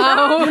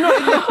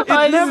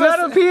 It never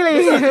not appealing.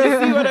 You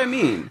see what I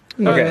mean?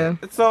 Okay.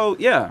 So,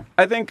 yeah,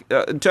 I think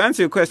to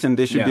answer your question,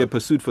 there should be a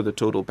pursuit for the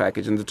total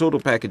package, and the total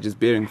package is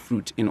bearing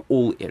fruit in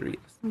all areas.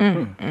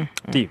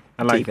 Deep.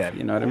 I like that.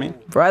 You know what I mean?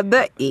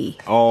 Brother E.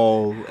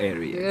 All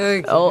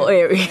areas. All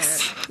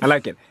areas. I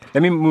like it.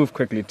 Let me move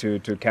quickly to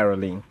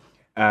Caroline.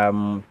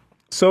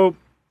 So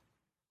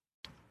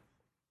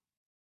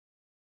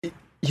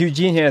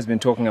Eugene here has been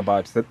talking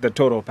about the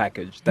total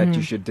package, that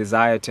you should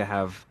desire to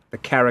have the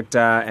character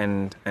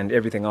and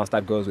everything else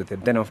that goes with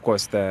it. Then, of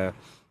course, the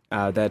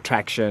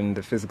attraction,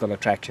 the physical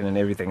attraction, and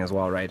everything as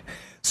well, right?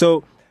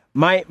 So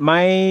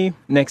my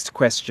next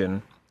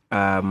question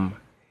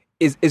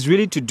is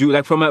really to do,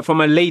 like, from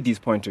a lady's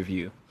point of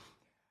view.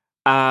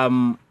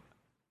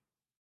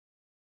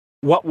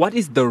 What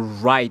is the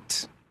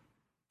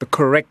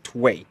correct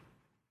way,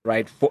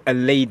 right, for a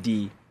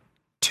lady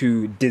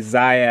to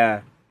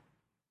desire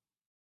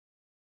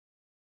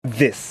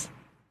this?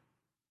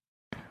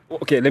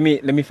 Okay, let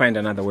me find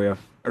another way of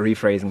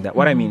rephrasing that.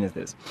 What I mean is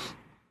this.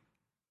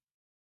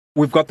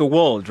 We've got the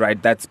world, right,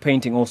 that's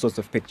painting all sorts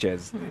of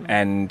pictures.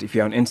 And if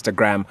you're on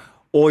Instagram,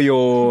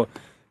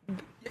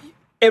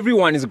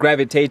 everyone is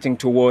gravitating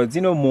towards,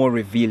 more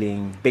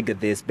revealing, bigger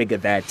this, bigger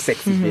that,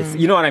 sexy this.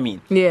 You know what I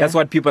mean? Yeah. That's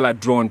what people are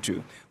drawn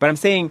to. But I'm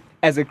saying,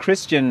 as a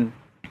Christian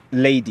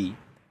lady,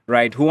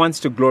 right, who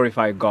wants to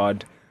glorify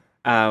God,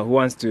 who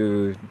wants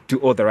to do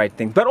all the right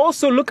things, but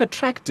also look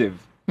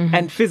attractive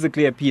and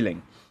physically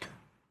appealing.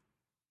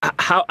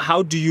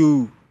 How do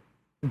you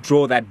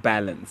draw that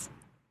balance?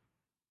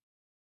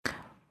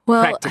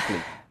 Well,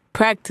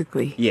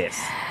 practically. Yes.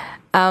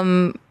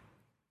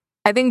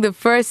 I think the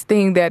first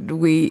thing that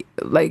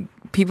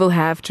people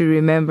have to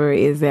remember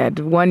is that,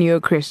 one, you're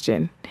a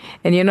Christian,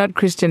 and you're not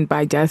Christian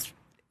by just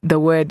the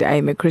word,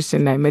 I'm a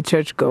Christian, I'm a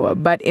churchgoer,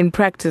 but in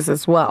practice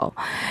as well.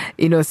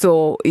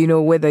 So,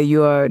 whether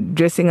you're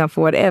dressing up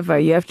for whatever,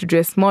 you have to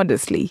dress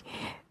modestly.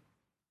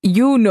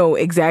 You know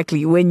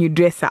exactly when you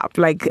dress up.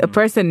 Like, a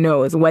person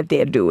knows what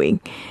they're doing.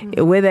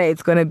 Whether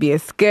it's going to be a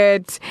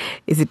skirt,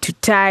 is it too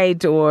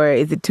tight or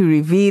is it too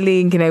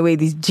revealing? Can I wear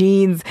these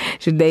jeans?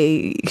 Should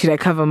I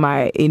cover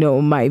my,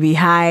 my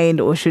behind,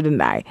 or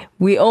shouldn't I?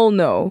 We all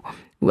know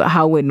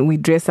how when we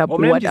dress up,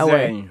 what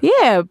our...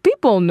 Yeah,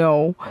 people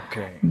know.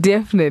 Okay.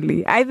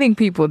 Definitely. I think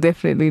people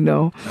definitely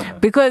know.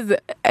 Because,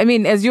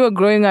 as you were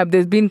growing up,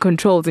 there's been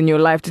controls in your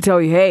life to tell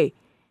you, hey,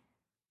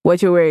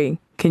 what you're wearing,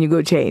 can you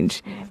go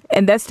change?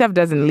 And that stuff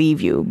doesn't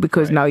leave you,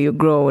 because now you're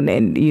grown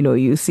and,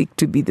 you seek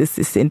to be this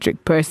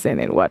eccentric person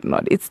and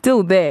whatnot. It's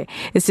still there.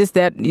 It's just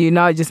that you're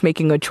now just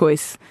making a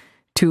choice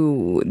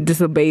to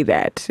disobey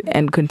that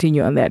and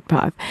continue on that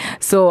path.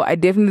 So I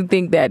definitely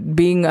think that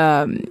being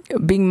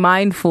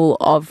mindful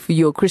of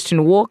your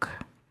Christian walk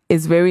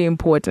is very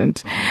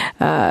important.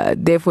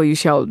 Therefore, you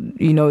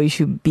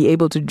should be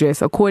able to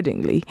dress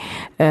accordingly.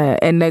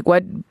 And like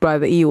what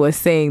Brother E was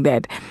saying,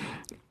 that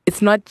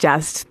it's not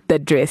just the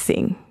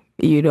dressing,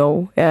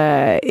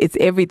 it's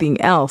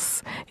everything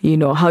else,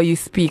 how you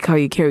speak, how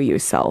you carry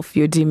yourself,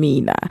 your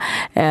demeanor,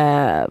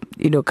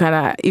 kind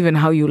of even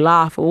how you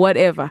laugh or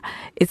whatever.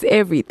 It's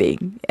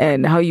everything,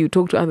 and how you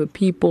talk to other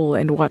people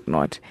and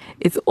whatnot.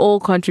 It's all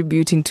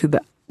contributing to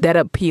that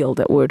appeal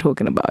that we're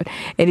talking about.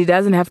 And it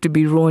doesn't have to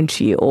be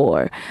raunchy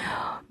or,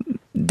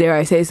 dare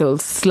I say so,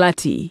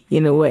 slutty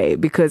in a way,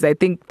 because I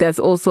think that's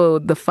also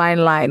the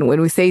fine line. When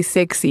we say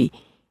sexy,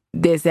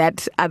 there's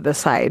that other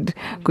side.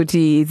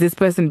 Kuti, is this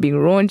person being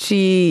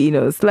raunchy,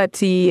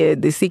 slutty,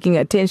 they're seeking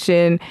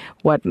attention,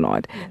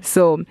 whatnot.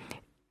 So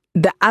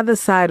the other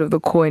side of the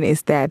coin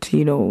is that,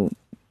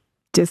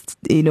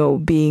 just,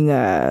 being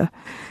a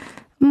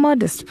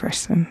modest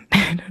person.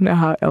 I don't know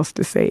how else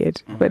to say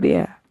it, but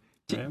yeah.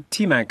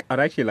 T-Mac,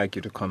 I'd actually like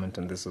you to comment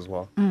on this as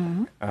well.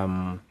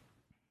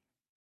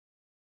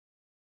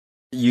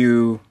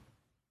 You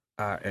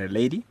are a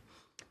lady.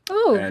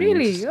 Oh,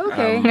 really?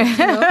 Okay.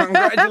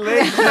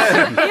 Congratulations.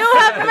 You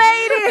have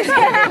made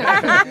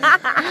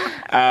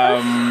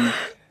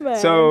it.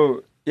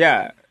 So,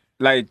 yeah,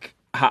 like,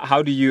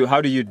 how do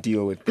you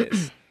deal with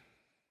this?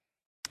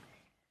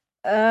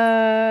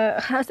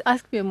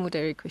 Ask me a more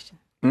direct question.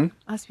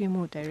 Ask me a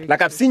more direct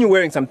Like, I've seen you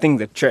wearing some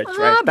things at church,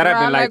 right? That I've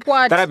bruh, been like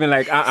what? That I've been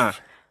like,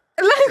 Like,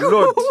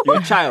 Lord, you're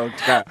a child.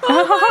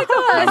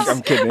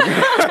 I'm kidding.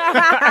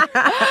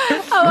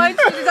 I want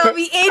you to tell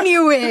me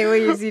anywhere where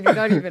you see me,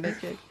 not even a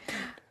church.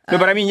 No,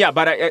 but I mean, yeah,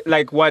 but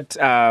like what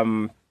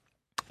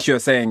she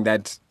was saying,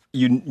 that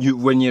you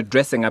when you're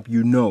dressing up,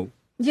 you know.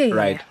 Yeah.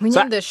 Right. When So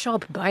you're in the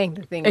shop buying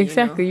the thing.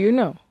 Exactly, you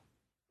know.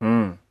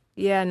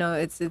 Yeah, no,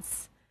 it's.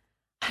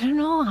 I don't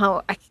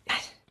know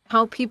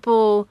how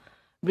people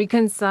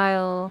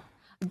reconcile.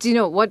 Do you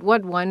know what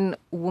one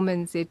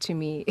woman said to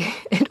me?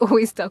 It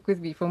always stuck with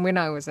me from when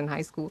I was in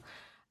high school,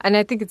 and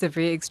I think it's a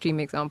very extreme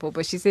example.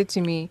 But she said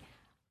to me,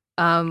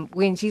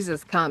 "When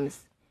Jesus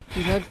comes,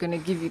 He's not going to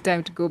give you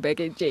time to go back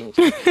and change,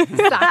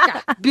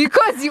 sucker,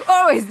 because you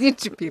always need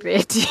to be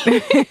ready.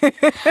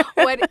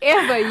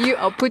 Whatever you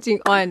are putting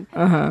on,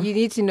 you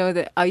need to know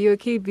that, are you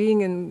okay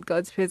being in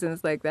God's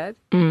presence like that?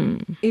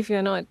 If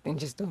you're not, then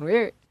just don't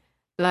wear it.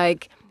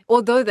 Like,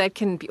 although that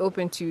can be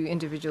open to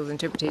individual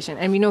interpretation,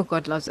 and we know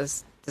God loves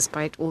us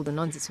despite all the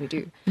nonsense we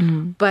do.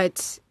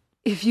 But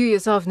if you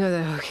yourself know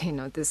that, okay,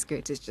 no, this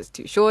skirt is just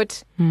too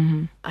short,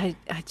 I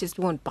just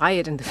won't buy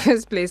it in the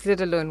first place, let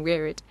alone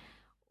wear it.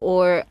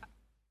 Or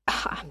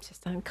I'm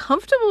just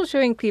uncomfortable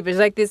showing cleavage.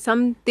 Like, there's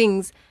some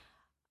things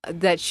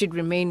that should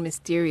remain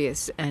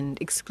mysterious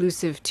and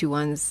exclusive to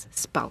one's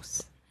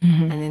spouse.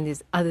 And then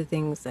there's other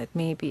things that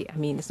maybe, I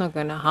mean, it's not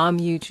going to harm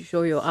you to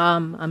show your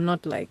arm. I'm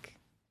not like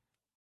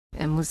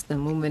a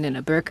Muslim woman in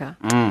a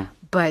burqa.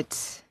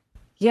 But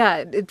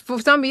yeah, for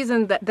some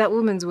reason, that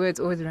woman's words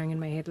always rang in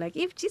my head. Like,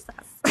 if Jesus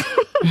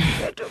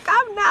were to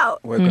come now,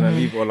 we're going to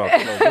leave all our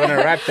clothes. We're going to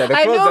rapture. The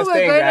I clothes know are we're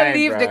staying going to behind,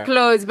 leave bruh. the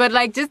clothes, but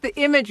like just the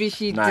imagery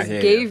she Nah, just I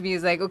hear gave you. me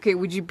is like, okay,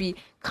 would you be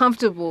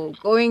comfortable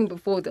going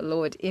before the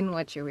Lord in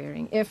what you're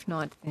wearing? If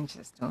not, then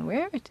just don't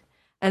wear it.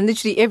 And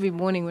literally every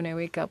morning when I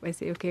wake up, I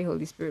say, okay,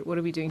 Holy Spirit, what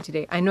are we doing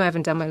today? I know I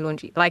haven't done my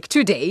laundry, like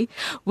today,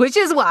 which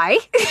is why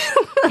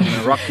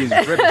Rock his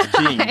ripped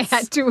I jeans.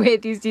 had to wear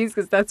these jeans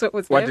because that's what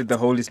was What left. did the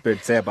Holy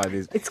Spirit say about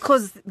this? It's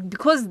because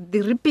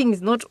the ripping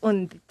is not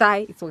on the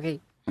thigh. It's okay.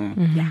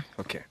 Yeah,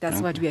 Okay.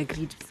 that's what we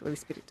agreed with Holy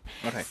Spirit.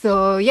 Okay.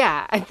 So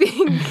yeah, I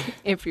think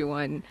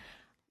everyone,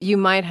 you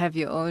might have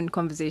your own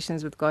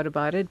conversations with God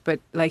about it,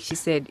 but like she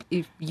said,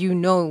 if you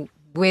know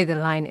where the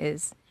line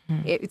is,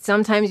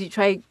 sometimes you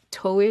try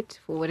toe it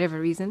for whatever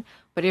reason,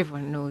 but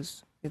everyone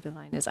knows where the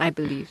line is. I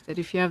believe that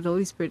if you have the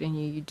Holy Spirit in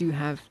you, you do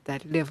have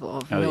that level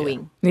of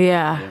knowing.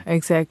 Yeah,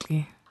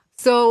 exactly.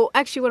 So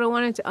actually, what I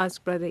wanted to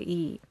ask Brother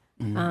E,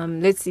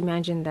 let's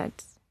imagine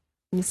that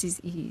Mrs.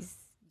 E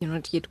you're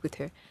not yet with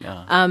her.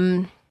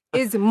 Yeah.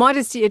 Is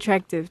modesty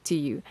attractive to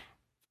you?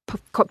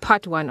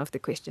 Part one of the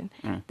question.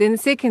 Then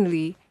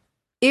secondly,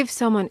 if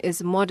someone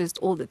is modest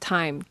all the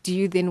time, do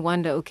you then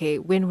wonder, okay,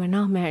 when we're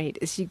now married,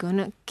 is she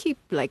gonna keep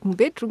like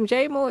bedroom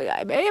jam, or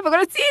am I ever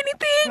gonna see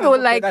anything? Or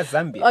like, that's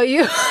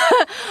Zambia.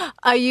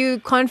 are you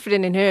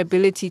confident in her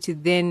ability to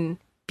then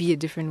be a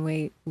different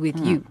way with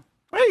you?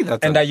 Hey,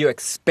 that's And are you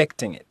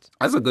expecting it?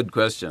 a good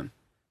question.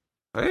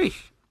 Hey,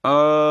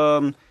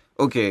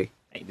 okay.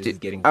 Hey, this is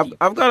getting I've deep.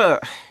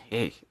 got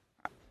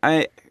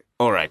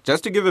all right,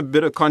 just to give a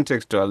bit of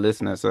context to our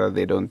listeners so that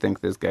they don't think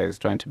this guy is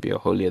trying to be a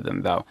holier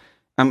than thou.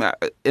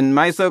 In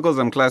my circles,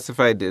 I'm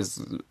classified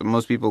as,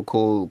 most people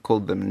call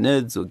them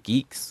nerds or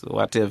geeks or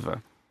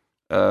whatever.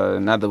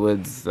 In other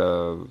words,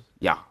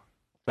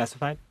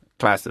 Classified?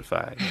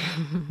 classified.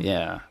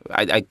 Yeah,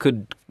 I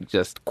could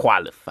just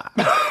qualify.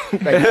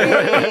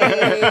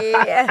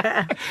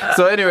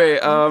 So anyway,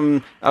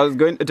 I was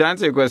going to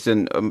answer your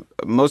question.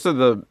 Most of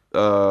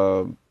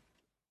the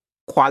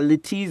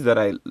qualities that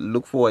I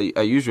look for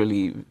are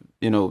usually,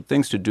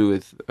 things to do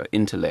with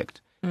intellect.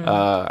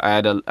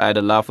 I had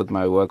a laugh with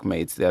my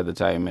workmates the other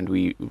time, and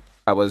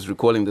I was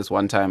recalling this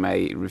one time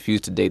I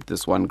refused to date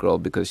this one girl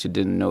because she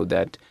didn't know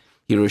that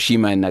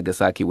Hiroshima and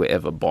Nagasaki were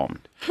ever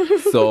bombed.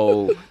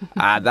 So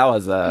that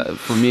was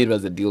for me, it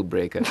was a deal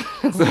breaker.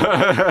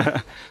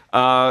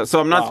 So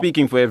I'm not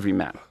speaking for every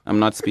man.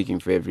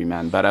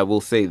 But I will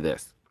say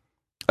this.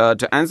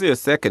 To answer your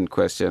second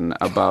question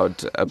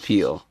about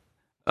appeal,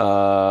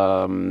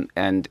 and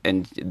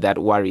that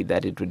worry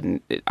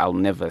that I'll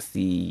never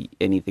see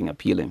anything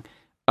appealing.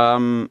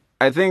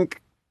 I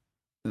think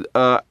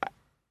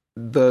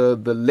the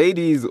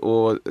ladies,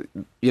 or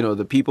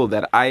the people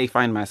that I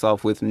find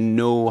myself with,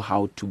 know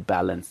how to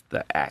balance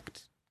the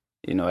act.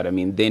 You know what I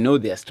mean? They know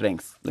their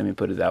strengths. Let me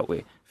put it that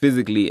way,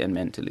 physically and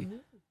mentally.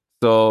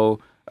 So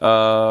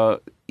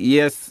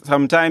yes,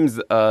 sometimes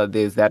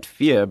there's that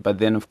fear, but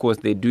then of course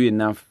they do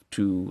enough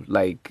to,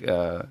 like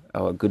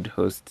our good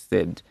host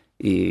said,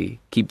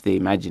 keep the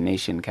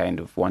imagination kind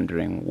of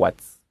wondering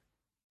what's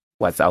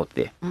out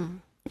there.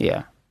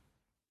 Yeah.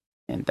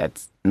 And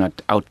that's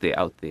not out there,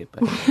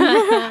 but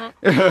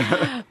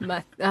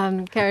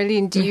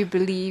Caroline, do you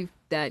believe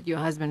that your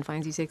husband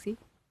finds you sexy?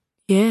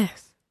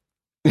 Yes.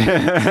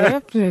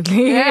 Definitely.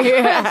 She's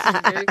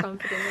very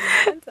confident in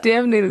that answer.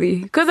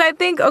 Definitely. Because I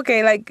think,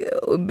 okay, like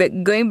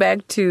going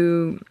back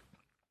to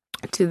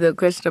to the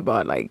question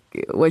about like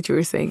what you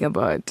were saying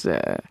about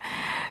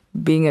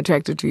being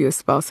attracted to your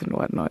spouse and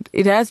whatnot,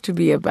 it has to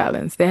be a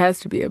balance. There has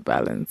to be a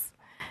balance.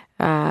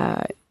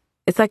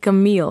 It's like a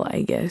meal,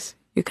 I guess.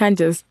 It can't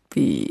just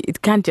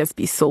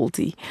be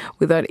salty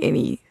without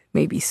any,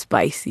 maybe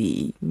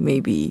spicy,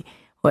 maybe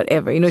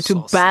whatever,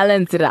 to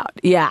balance it out.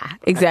 Yeah,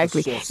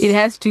 exactly. It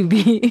has to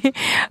be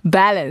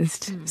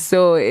balanced.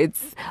 So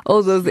it's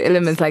all those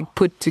elements like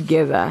put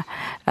together.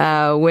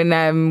 When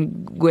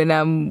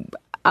I'm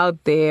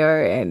out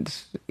there and,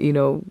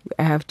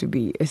 I have to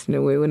be a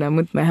certain way. When I'm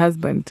with my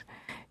husband,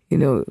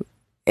 and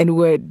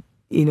we're,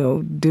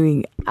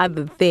 doing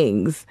other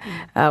things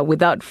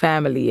without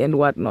family and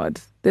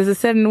whatnot, there's a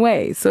certain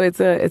way. So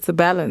it's a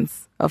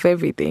balance of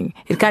everything.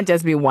 It can't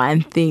just be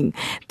one thing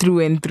through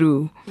and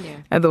through. Yeah.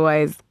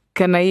 Otherwise,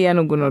 can I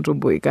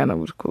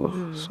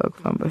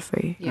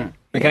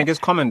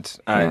just comment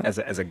as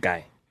a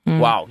guy?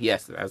 Wow,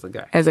 yes, as a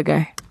guy. As a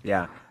guy.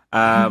 Yeah.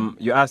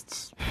 You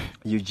asked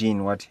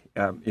Eugene what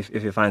if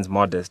he finds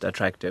modest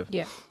attractive.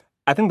 Yeah.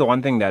 I think the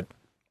one thing that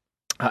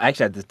I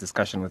actually had this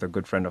discussion with a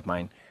good friend of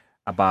mine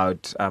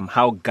about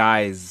how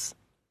guys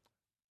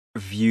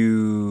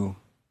view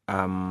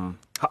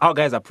how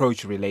guys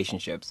approach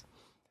relationships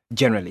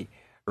generally,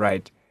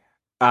 right?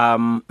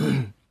 As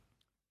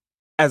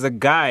a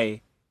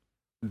guy,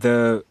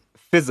 the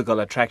physical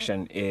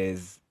attraction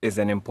is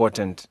an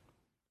important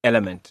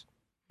element,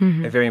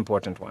 a very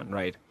important one,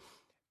 right?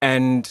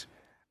 And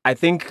I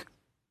think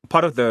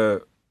part of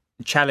the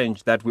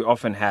challenge that we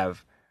often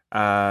have,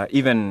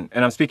 and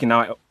I'm speaking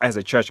now as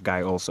a church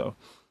guy also,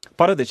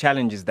 part of the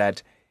challenge is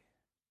that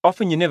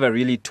often you're never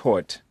really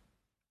taught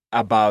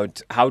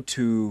about how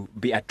to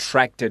be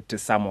attracted to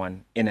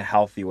someone in a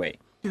healthy way.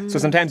 So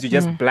sometimes you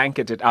just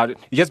blanket it out.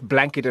 You just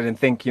blanket it and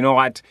think, you know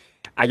what?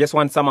 I just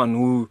want someone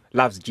who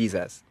loves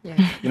Jesus. Yeah.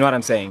 You know what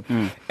I'm saying?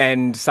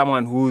 And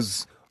someone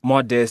who's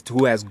modest,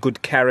 who has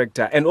good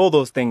character, and all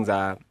those things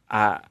are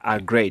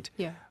great.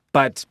 Yeah.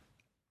 But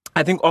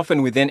I think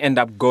often we then end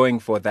up going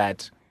for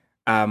that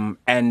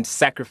and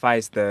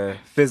sacrifice the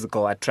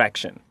physical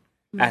attraction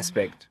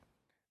aspect.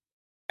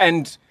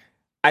 And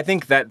I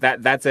think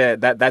that's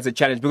a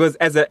challenge, because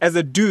as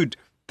a dude,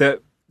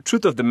 the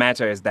truth of the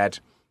matter is that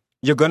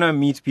you're gonna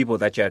meet people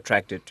that you're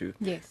attracted to.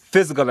 Yes.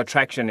 Physical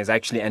attraction is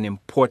actually an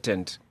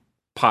important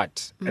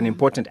part, an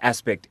important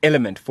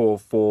element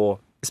for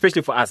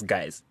especially for us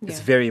guys. Yeah.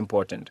 It's very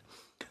important.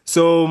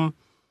 So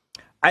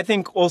I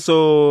think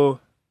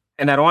also,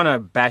 and I don't want to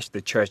bash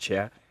the church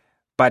here,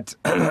 but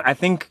I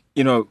think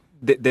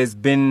there's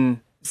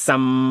been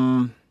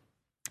some.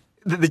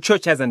 The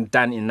church hasn't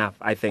done enough,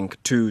 I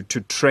think, to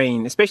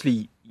train,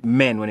 especially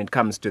men, when it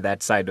comes to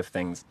that side of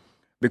things,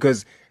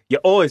 because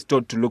you're always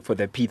taught to look for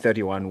the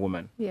P31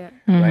 woman,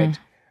 right?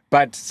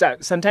 But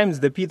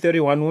sometimes the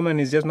P31 woman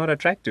is just not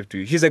attractive to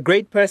you. She's a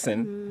great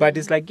person, but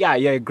it's like, yeah,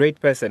 you're a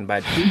great person,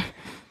 but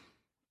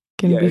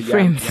can be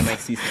friends. Yeah, my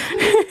sister.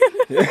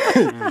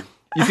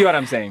 You see what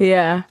I'm saying?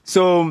 Yeah.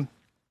 So,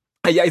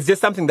 it's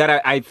just something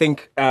that I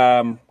think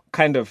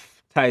kind of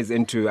ties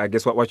into, I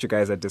guess, what you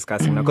guys are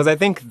discussing now, because I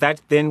think that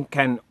then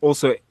can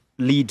also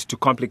lead to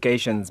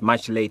complications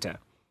much later.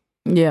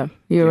 Yeah,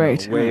 you're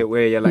right.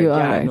 Where you're like,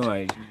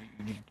 right.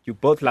 You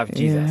both love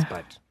Jesus,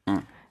 but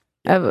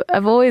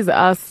I've always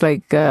asked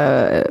like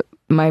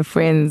my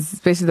friends,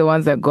 especially the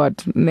ones that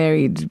got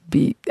married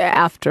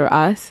after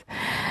us,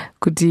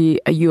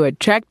 are you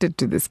attracted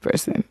to this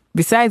person?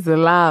 Besides the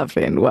love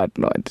and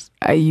whatnot,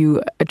 are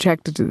you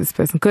attracted to this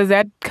person? Because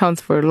that counts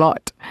for a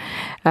lot.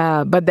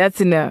 But that's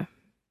in that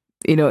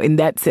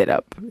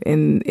setup,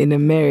 in a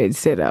marriage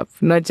setup,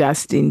 not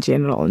just in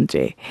general,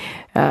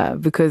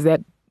 because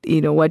that,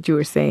 what you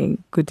were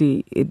saying,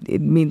 Kuti,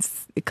 it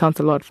means it counts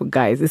a lot for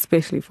guys,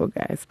 especially for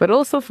guys, but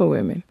also for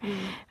women.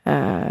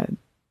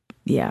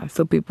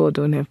 So people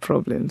don't have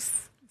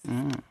problems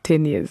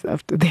 10 years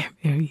after they're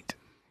married.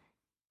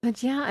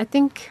 But yeah, I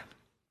think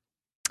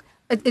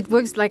it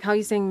works like how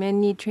you're saying men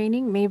need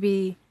training.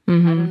 Maybe, I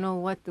don't know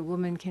what the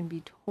woman can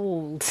be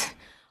told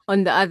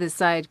on the other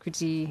side,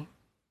 Kuti.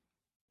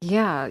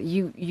 Yeah,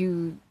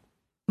 you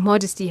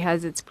modesty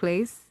has its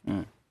place.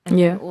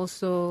 And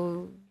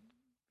also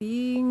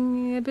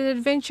being a bit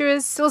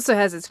adventurous also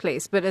has its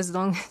place, but as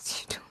long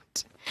as you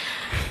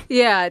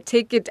don't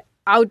take it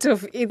out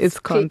of its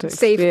context,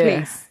 safe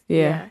place.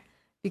 Yeah.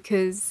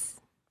 Because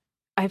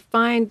I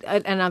find,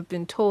 and I've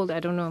been told,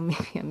 I don't know,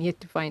 maybe I'm yet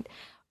to find,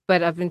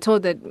 but I've been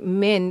told that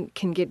men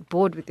can get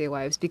bored with their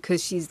wives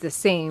because she's the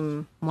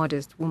same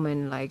modest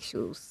woman. Like,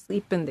 she'll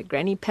sleep in the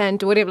granny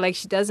pant or whatever. Like,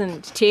 she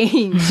doesn't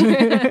change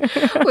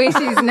when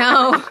she's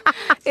now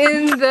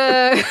in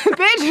the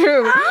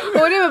bedroom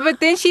or whatever. But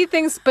then she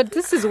thinks, but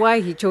this is why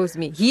he chose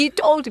me. He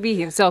told me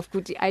himself,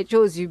 Kuti, I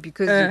chose you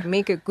because you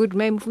make a good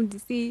man,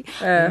 Mfundisi.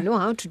 You know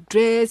how to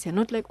dress. You're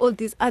not like all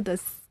these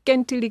others.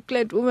 Scantily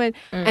clad woman,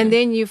 and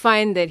then you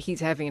find that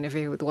he's having an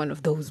affair with one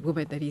of those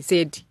women that he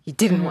said he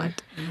didn't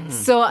want.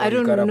 So I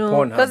don't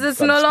know, because it's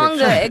no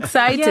longer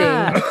exciting.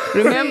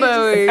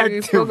 Remember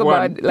we spoke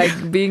about like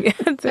being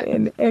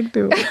an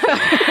active.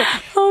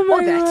 Oh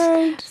my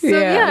God! So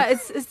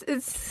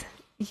it's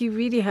you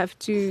really have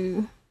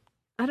to,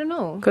 I don't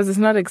know. Because it's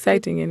not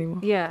exciting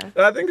anymore. Yeah.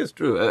 I think it's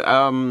true.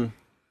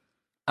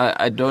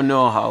 I don't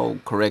know how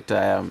correct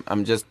I am.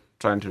 I'm just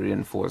trying to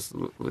reinforce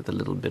with a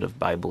little bit of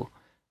Bible.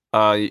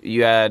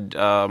 You had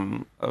a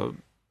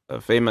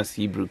famous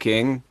Hebrew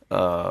king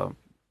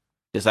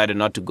decided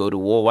not to go to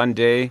war one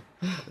day.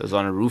 He was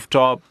on a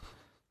rooftop.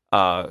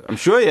 I'm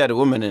sure he had a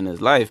woman in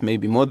his life,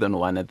 maybe more than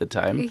one at the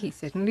time. He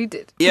certainly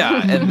did.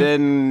 Yeah, and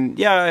then,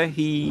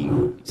 he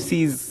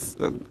sees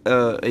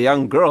a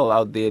young girl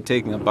out there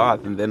taking a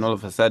bath, and then all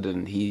of a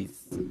sudden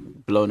he's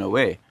blown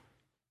away.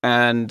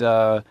 And,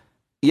 I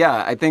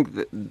think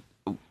that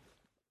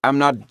I'm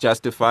not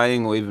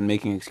justifying or even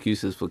making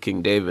excuses for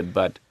King David,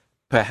 but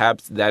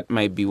perhaps that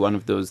might be one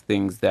of those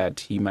things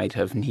that he might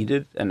have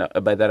needed. And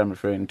by that I'm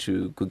referring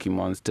to Cookie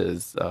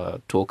Monster's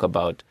talk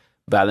about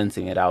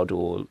balancing it out,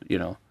 or,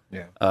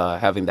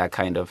 having that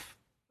kind of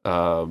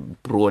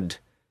broad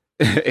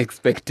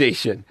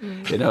expectation,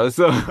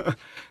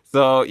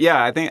 So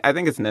I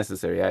think it's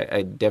necessary.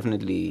 I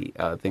definitely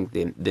think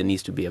there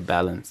needs to be a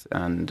balance.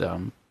 And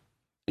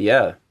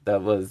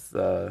that was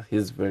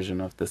his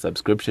version of the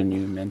subscription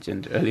you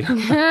mentioned earlier.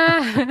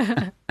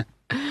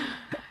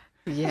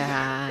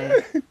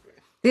 Yeah.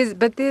 There's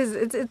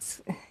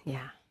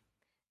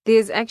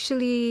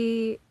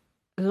actually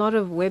a lot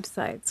of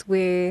websites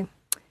where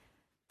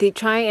they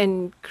try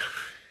and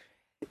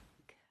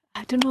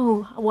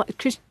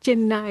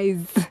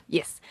Christianize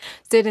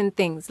certain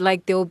things.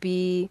 Like there'll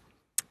be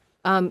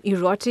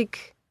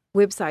erotic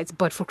websites,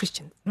 but for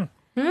Christians.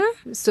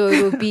 So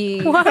it'll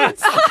be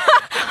what?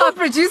 Our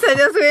producer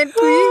just went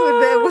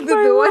with the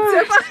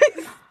WhatsApp.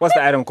 What's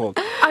the item called?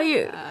 Are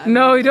you?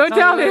 No, you don't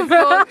tell him.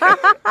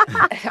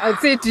 I'd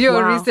say do your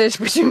Wow. research,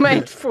 but you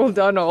might fall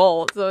down a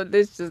hole. So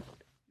let's just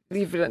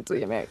leave it until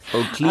you're married.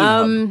 Oh, Clean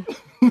Hub.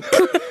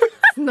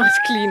 It's not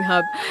Clean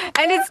Hub,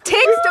 and it's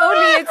text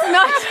only. It's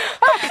not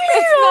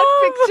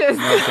pictures.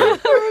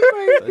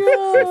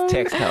 It's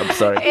Text Hub,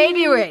 sorry.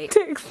 Anyway,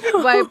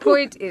 my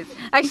point is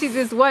actually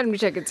there's one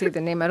which I could say the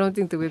name. I don't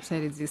think the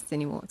website exists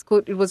anymore.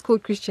 It was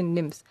called Christian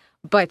Nymphs,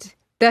 but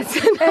that's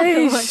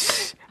another one.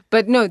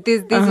 But no,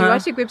 there's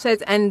erotic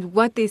websites, and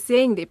what they're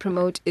saying they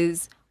promote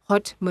is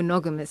hot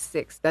monogamous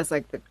sex. That's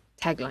like the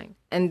tagline,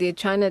 and they're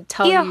trying to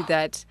tell you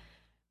that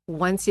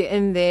once you're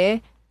in there,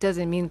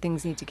 doesn't mean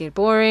things need to get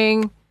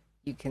boring.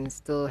 You can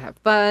still have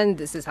fun.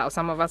 This is how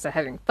some of us are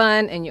having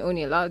fun, and you're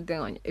only allowed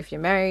there if you're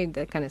married,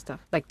 that kind of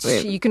stuff. Like,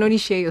 you can only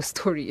share your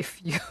story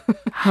if you...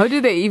 How do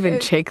they even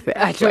check that?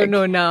 I don't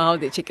know now how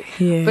they check it.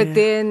 Yeah. But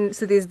then,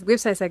 so there's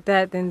websites like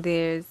that, then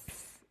there's...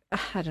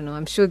 I don't know,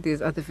 I'm sure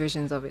there's other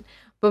versions of it.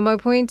 But my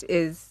point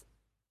is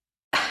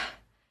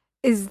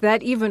that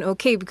even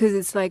okay? Because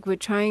it's like we're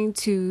trying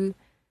to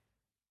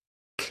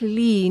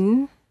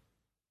clean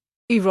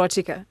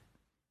erotica.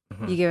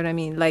 You get what I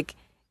mean? Like,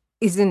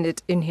 isn't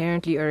it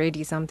inherently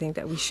already something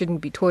that we shouldn't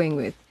be toying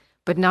with?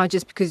 But now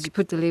just because you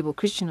put the label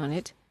Christian on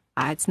it,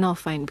 it's now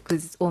fine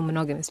because it's all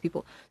monogamous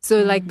people.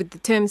 So like with the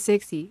term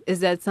sexy, is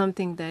that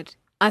something that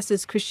us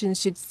as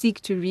Christians should seek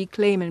to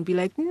reclaim and be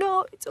like,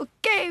 no, it's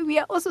okay. We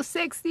are also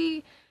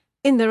sexy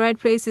in the right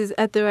places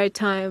at the right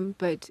time,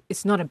 but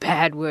it's not a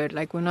bad word.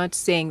 Like, we're not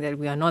saying that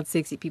we are not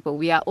sexy people.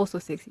 We are also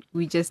sexy.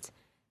 We just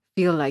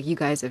feel like you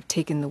guys have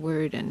taken the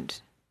word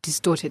and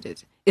distorted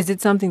it. Is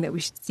it something that we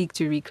should seek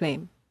to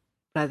reclaim?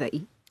 Brother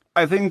E.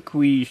 I think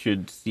we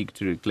should seek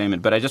to reclaim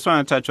it, but I just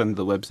want to touch on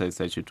the websites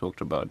that you talked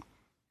about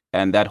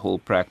and that whole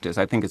practice.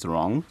 I think it's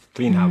wrong.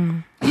 Clean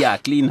Hub. Yeah,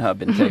 Clean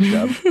Hub and Text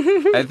Hub.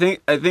 I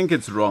think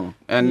it's wrong.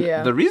 And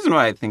the reason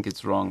why I think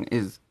it's wrong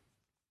is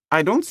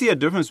I don't see a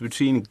difference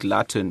between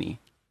gluttony,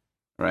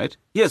 right?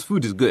 Yes,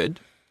 food is good,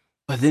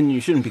 but then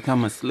you shouldn't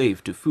become a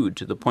slave to food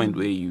to the point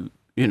where you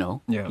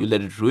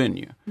let it ruin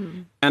you.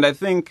 And I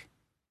think,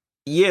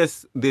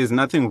 yes, there's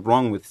nothing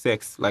wrong with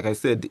sex. Like I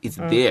said, it's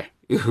there.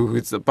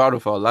 It's a part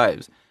of our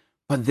lives.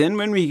 But then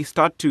when we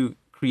start to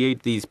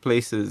create these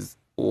places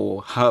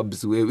or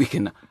hubs where we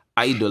can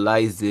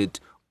idolize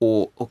it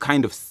or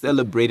kind of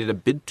celebrate it a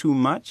bit too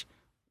much,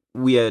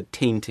 we are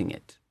tainting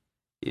it.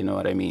 You know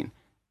what I mean?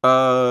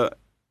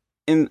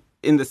 In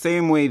the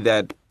same way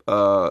that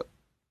our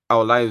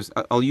lives,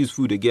 I'll use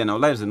food again, our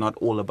lives are not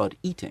all about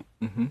eating.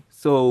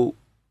 So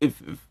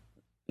if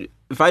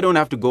I don't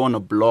have to go on a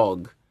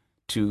blog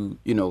to,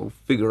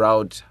 figure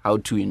out how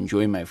to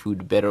enjoy my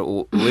food better,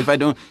 or if I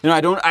don't,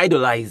 I don't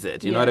idolize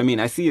it, you know what I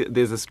mean? I see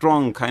there's a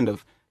strong kind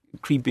of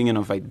creeping in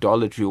of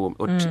idolatry or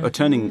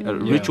turning,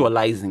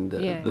 ritualizing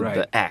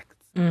the acts,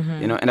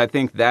 and I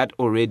think that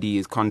already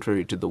is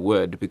contrary to the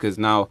word, because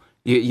now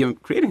you're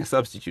creating a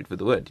substitute for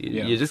the word.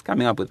 You're just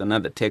coming up with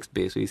another text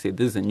base where you say,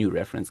 this is a new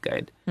reference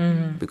guide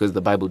because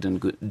the Bible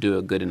didn't do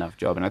a good enough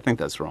job, and I think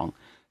that's wrong.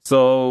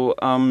 So,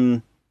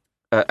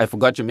 I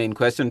forgot your main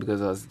question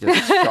because I was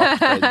just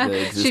shocked by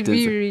the existence. Should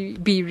we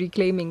be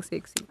reclaiming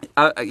sexy?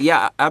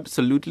 Yeah,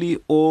 absolutely.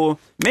 Or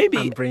maybe...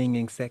 I'm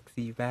bringing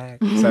sexy back.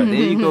 So there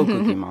you go,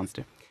 Cookie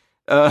Monster.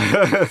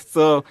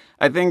 So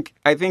I think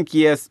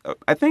yes.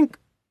 I think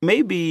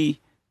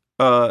maybe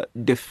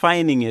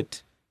defining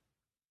it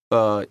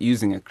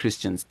using a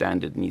Christian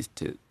standard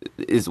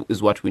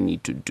is what we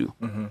need to do.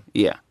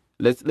 Yeah,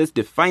 let's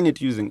define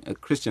it using a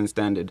Christian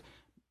standard.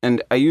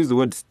 And I use the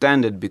word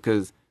standard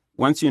because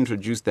once you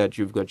introduce that,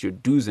 you've got your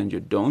do's and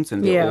your don'ts,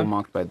 and they're all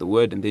marked by the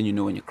word, and then you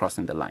know when you're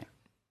crossing the line.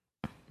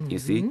 You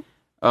see?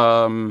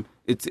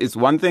 It's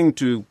one thing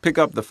to pick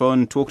up the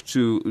phone, talk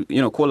to,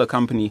 call a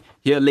company,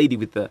 hear a lady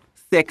with a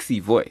sexy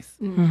voice,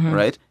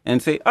 right?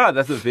 And say,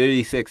 that's a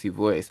very sexy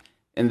voice.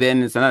 And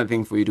then it's another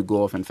thing for you to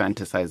go off and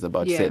fantasize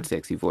about said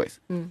sexy voice,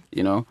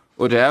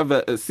 Or to have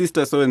a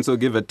sister so-and-so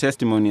give a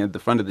testimony at the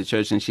front of the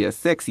church and she has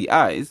sexy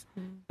eyes,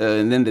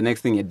 and then the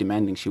next thing you're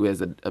demanding she wears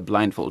a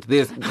blindfold.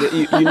 You need,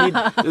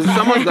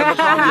 someone's got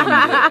the problem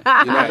there.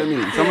 You know what I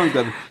mean? Someone's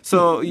got.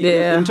 So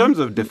in terms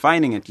of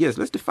defining it, yes,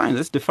 let's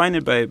define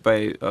it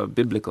by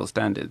biblical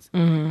standards.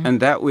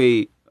 And that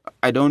way,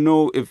 I don't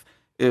know if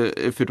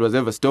it was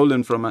ever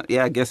stolen from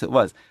I guess it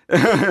was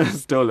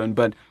stolen,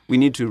 but we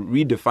need to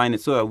redefine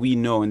it so that we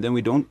know, and then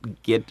we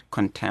don't get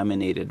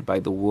contaminated by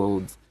the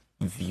world's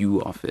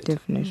view of it.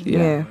 Definition.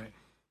 Yeah.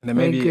 And then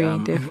maybe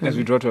as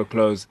we draw to a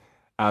close,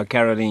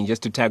 Caroline,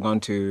 just to tag on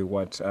to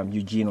what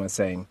Eugene was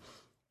saying,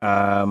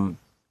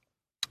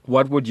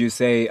 what would you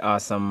say are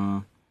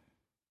some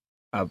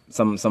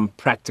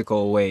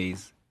practical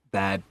ways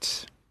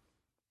that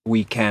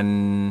we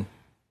can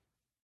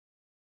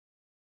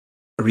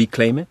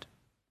reclaim it?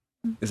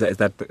 Is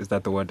that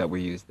the word that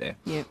we use there?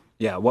 Yeah.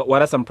 Yeah.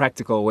 What are some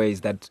practical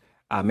ways that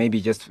maybe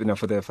just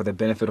for the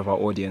benefit of our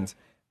audience,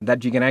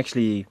 that you can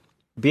actually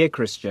be a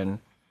Christian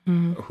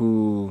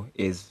who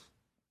is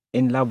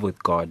in love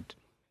with God,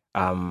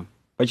 but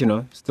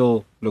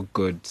still look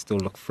good, still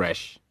look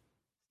fresh,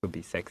 still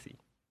be sexy,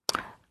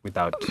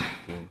 without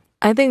being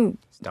I think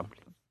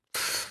stumbling.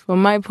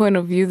 From my point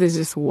of view, there's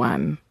just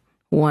one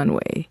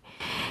way,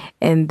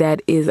 and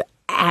that is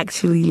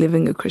actually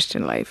living a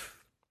Christian life.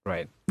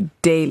 Right.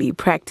 Daily,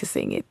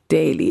 practicing it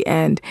daily,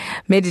 and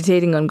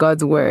meditating on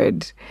God's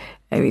word.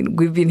 I mean,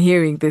 we've been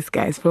hearing this,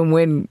 guys, from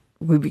when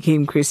we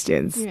became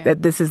Christians,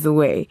 that this is the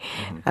way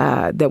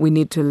that we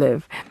need to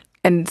live.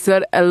 And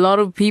so a lot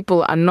of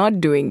people are not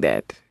doing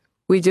that.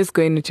 We're just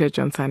going to church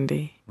on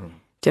Sunday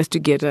just to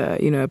get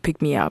a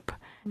pick-me-up,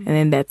 and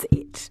then that's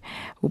it.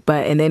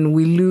 And then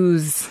we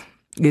lose,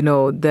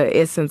 the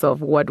essence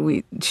of what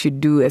we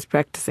should do as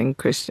practicing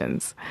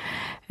Christians.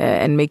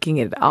 And making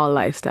it our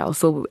lifestyle.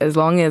 So as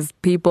long as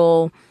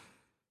people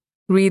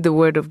read the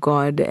Word of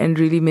God and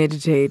really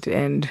meditate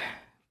and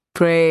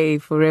pray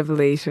for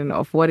revelation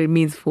of what it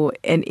means for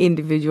an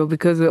individual,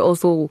 because we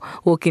also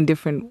walk in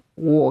different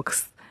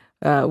walks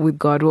with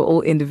God. We're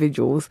all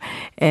individuals,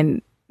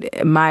 and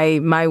my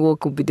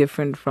walk will be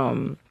different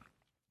from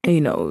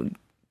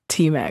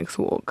T-Mac's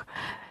walk,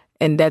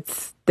 and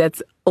that's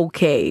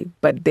okay.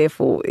 But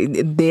therefore,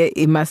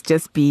 it must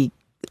just be.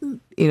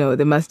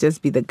 There must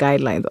just be the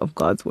guidelines of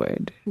God's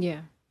word. Yeah.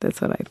 That's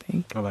what I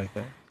think. I like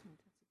that.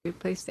 Good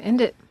place to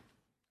end it.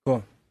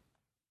 Cool.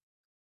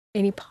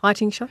 Any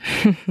parting shot?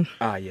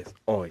 Yes,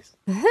 always.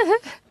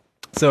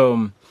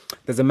 So,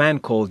 there's a man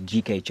called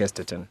G.K.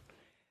 Chesterton.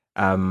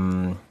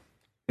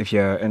 If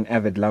you're an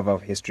avid lover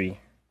of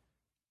history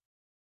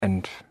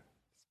and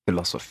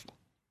philosophy,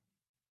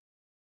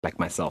 like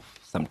myself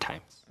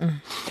sometimes.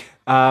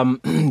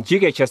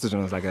 G.K.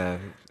 Chesterton was like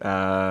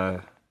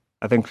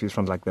I think he's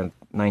from like the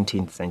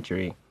 19th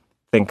century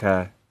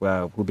thinker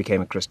who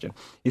became a Christian.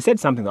 He said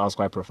something that was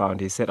quite profound.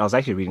 He said, I was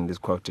actually reading this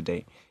quote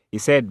today. He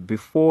said,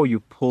 before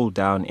you pull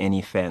down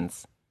any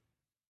fence,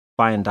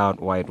 find out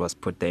why it was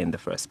put there in the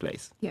first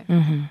place. Yeah.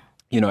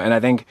 And I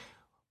think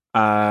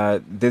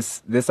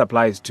this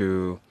applies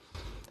to,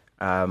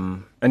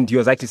 and he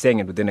was actually saying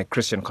it within a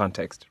Christian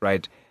context,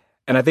 right?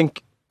 And I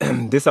think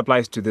this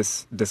applies to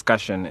this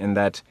discussion in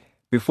that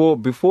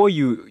before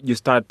you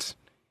start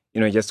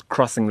just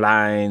crossing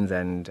lines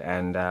and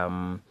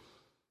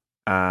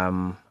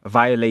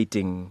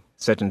violating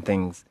certain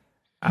things,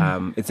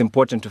 it's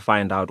important to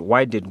find out,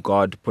 why did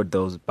God put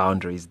those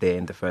boundaries there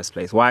in the first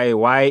place?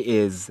 Why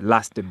is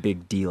lust a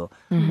big deal?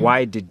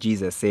 Why did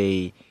Jesus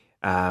say,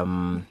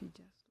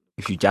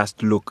 if you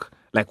just look,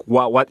 like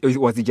what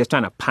was he just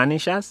trying to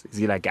punish us? Is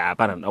he like,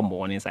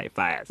 inside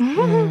fires,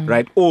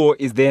 right? Or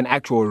is there an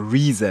actual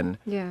reason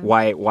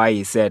why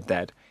he said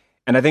that?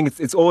 And I think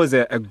it's always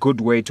a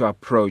good way to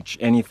approach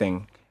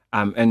anything,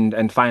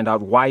 and find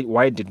out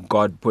why did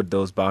God put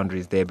those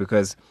boundaries there,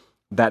 because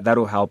that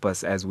will help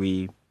us as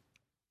we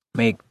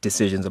make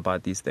decisions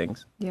about these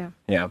things. Yeah.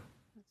 Yeah.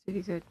 That's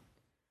really good.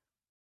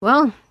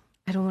 Well,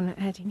 I don't want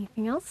to add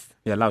anything else.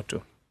 You're allowed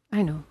to.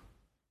 I know.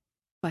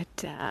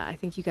 But I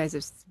think you guys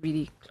have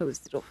really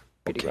closed it off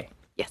pretty well.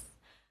 Yes.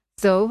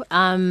 So,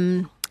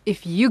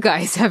 if you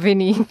guys have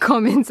any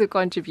comments or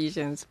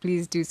contributions,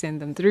 please do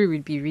send them through.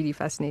 We'd be really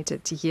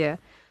fascinated to hear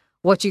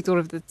what you thought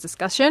of this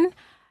discussion.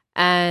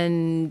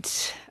 And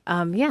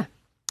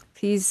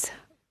please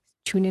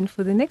tune in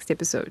for the next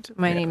episode.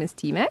 My name is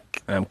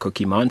T-Mac. I'm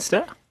Cookie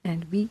Monster.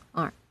 And we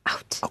are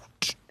out.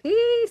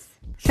 Peace.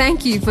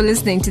 Thank you for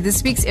listening to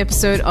this week's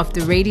episode of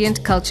the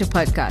Radiant Culture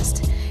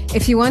Podcast.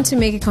 If you want to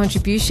make a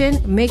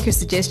contribution, make a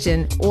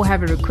suggestion, or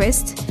have a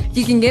request,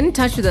 you can get in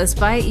touch with us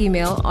via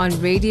email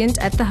on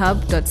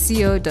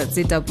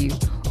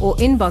radiant@thehub.co.zw or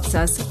inbox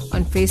us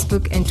on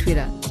Facebook and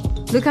Twitter.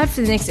 Look out for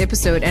the next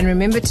episode and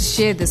remember to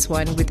share this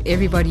one with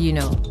everybody you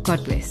know.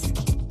 God bless.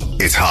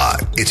 It's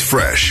hot, it's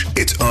fresh,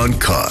 it's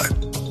uncut.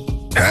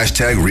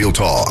 #Real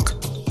Talk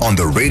on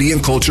the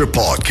Radiant Culture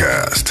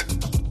Podcast.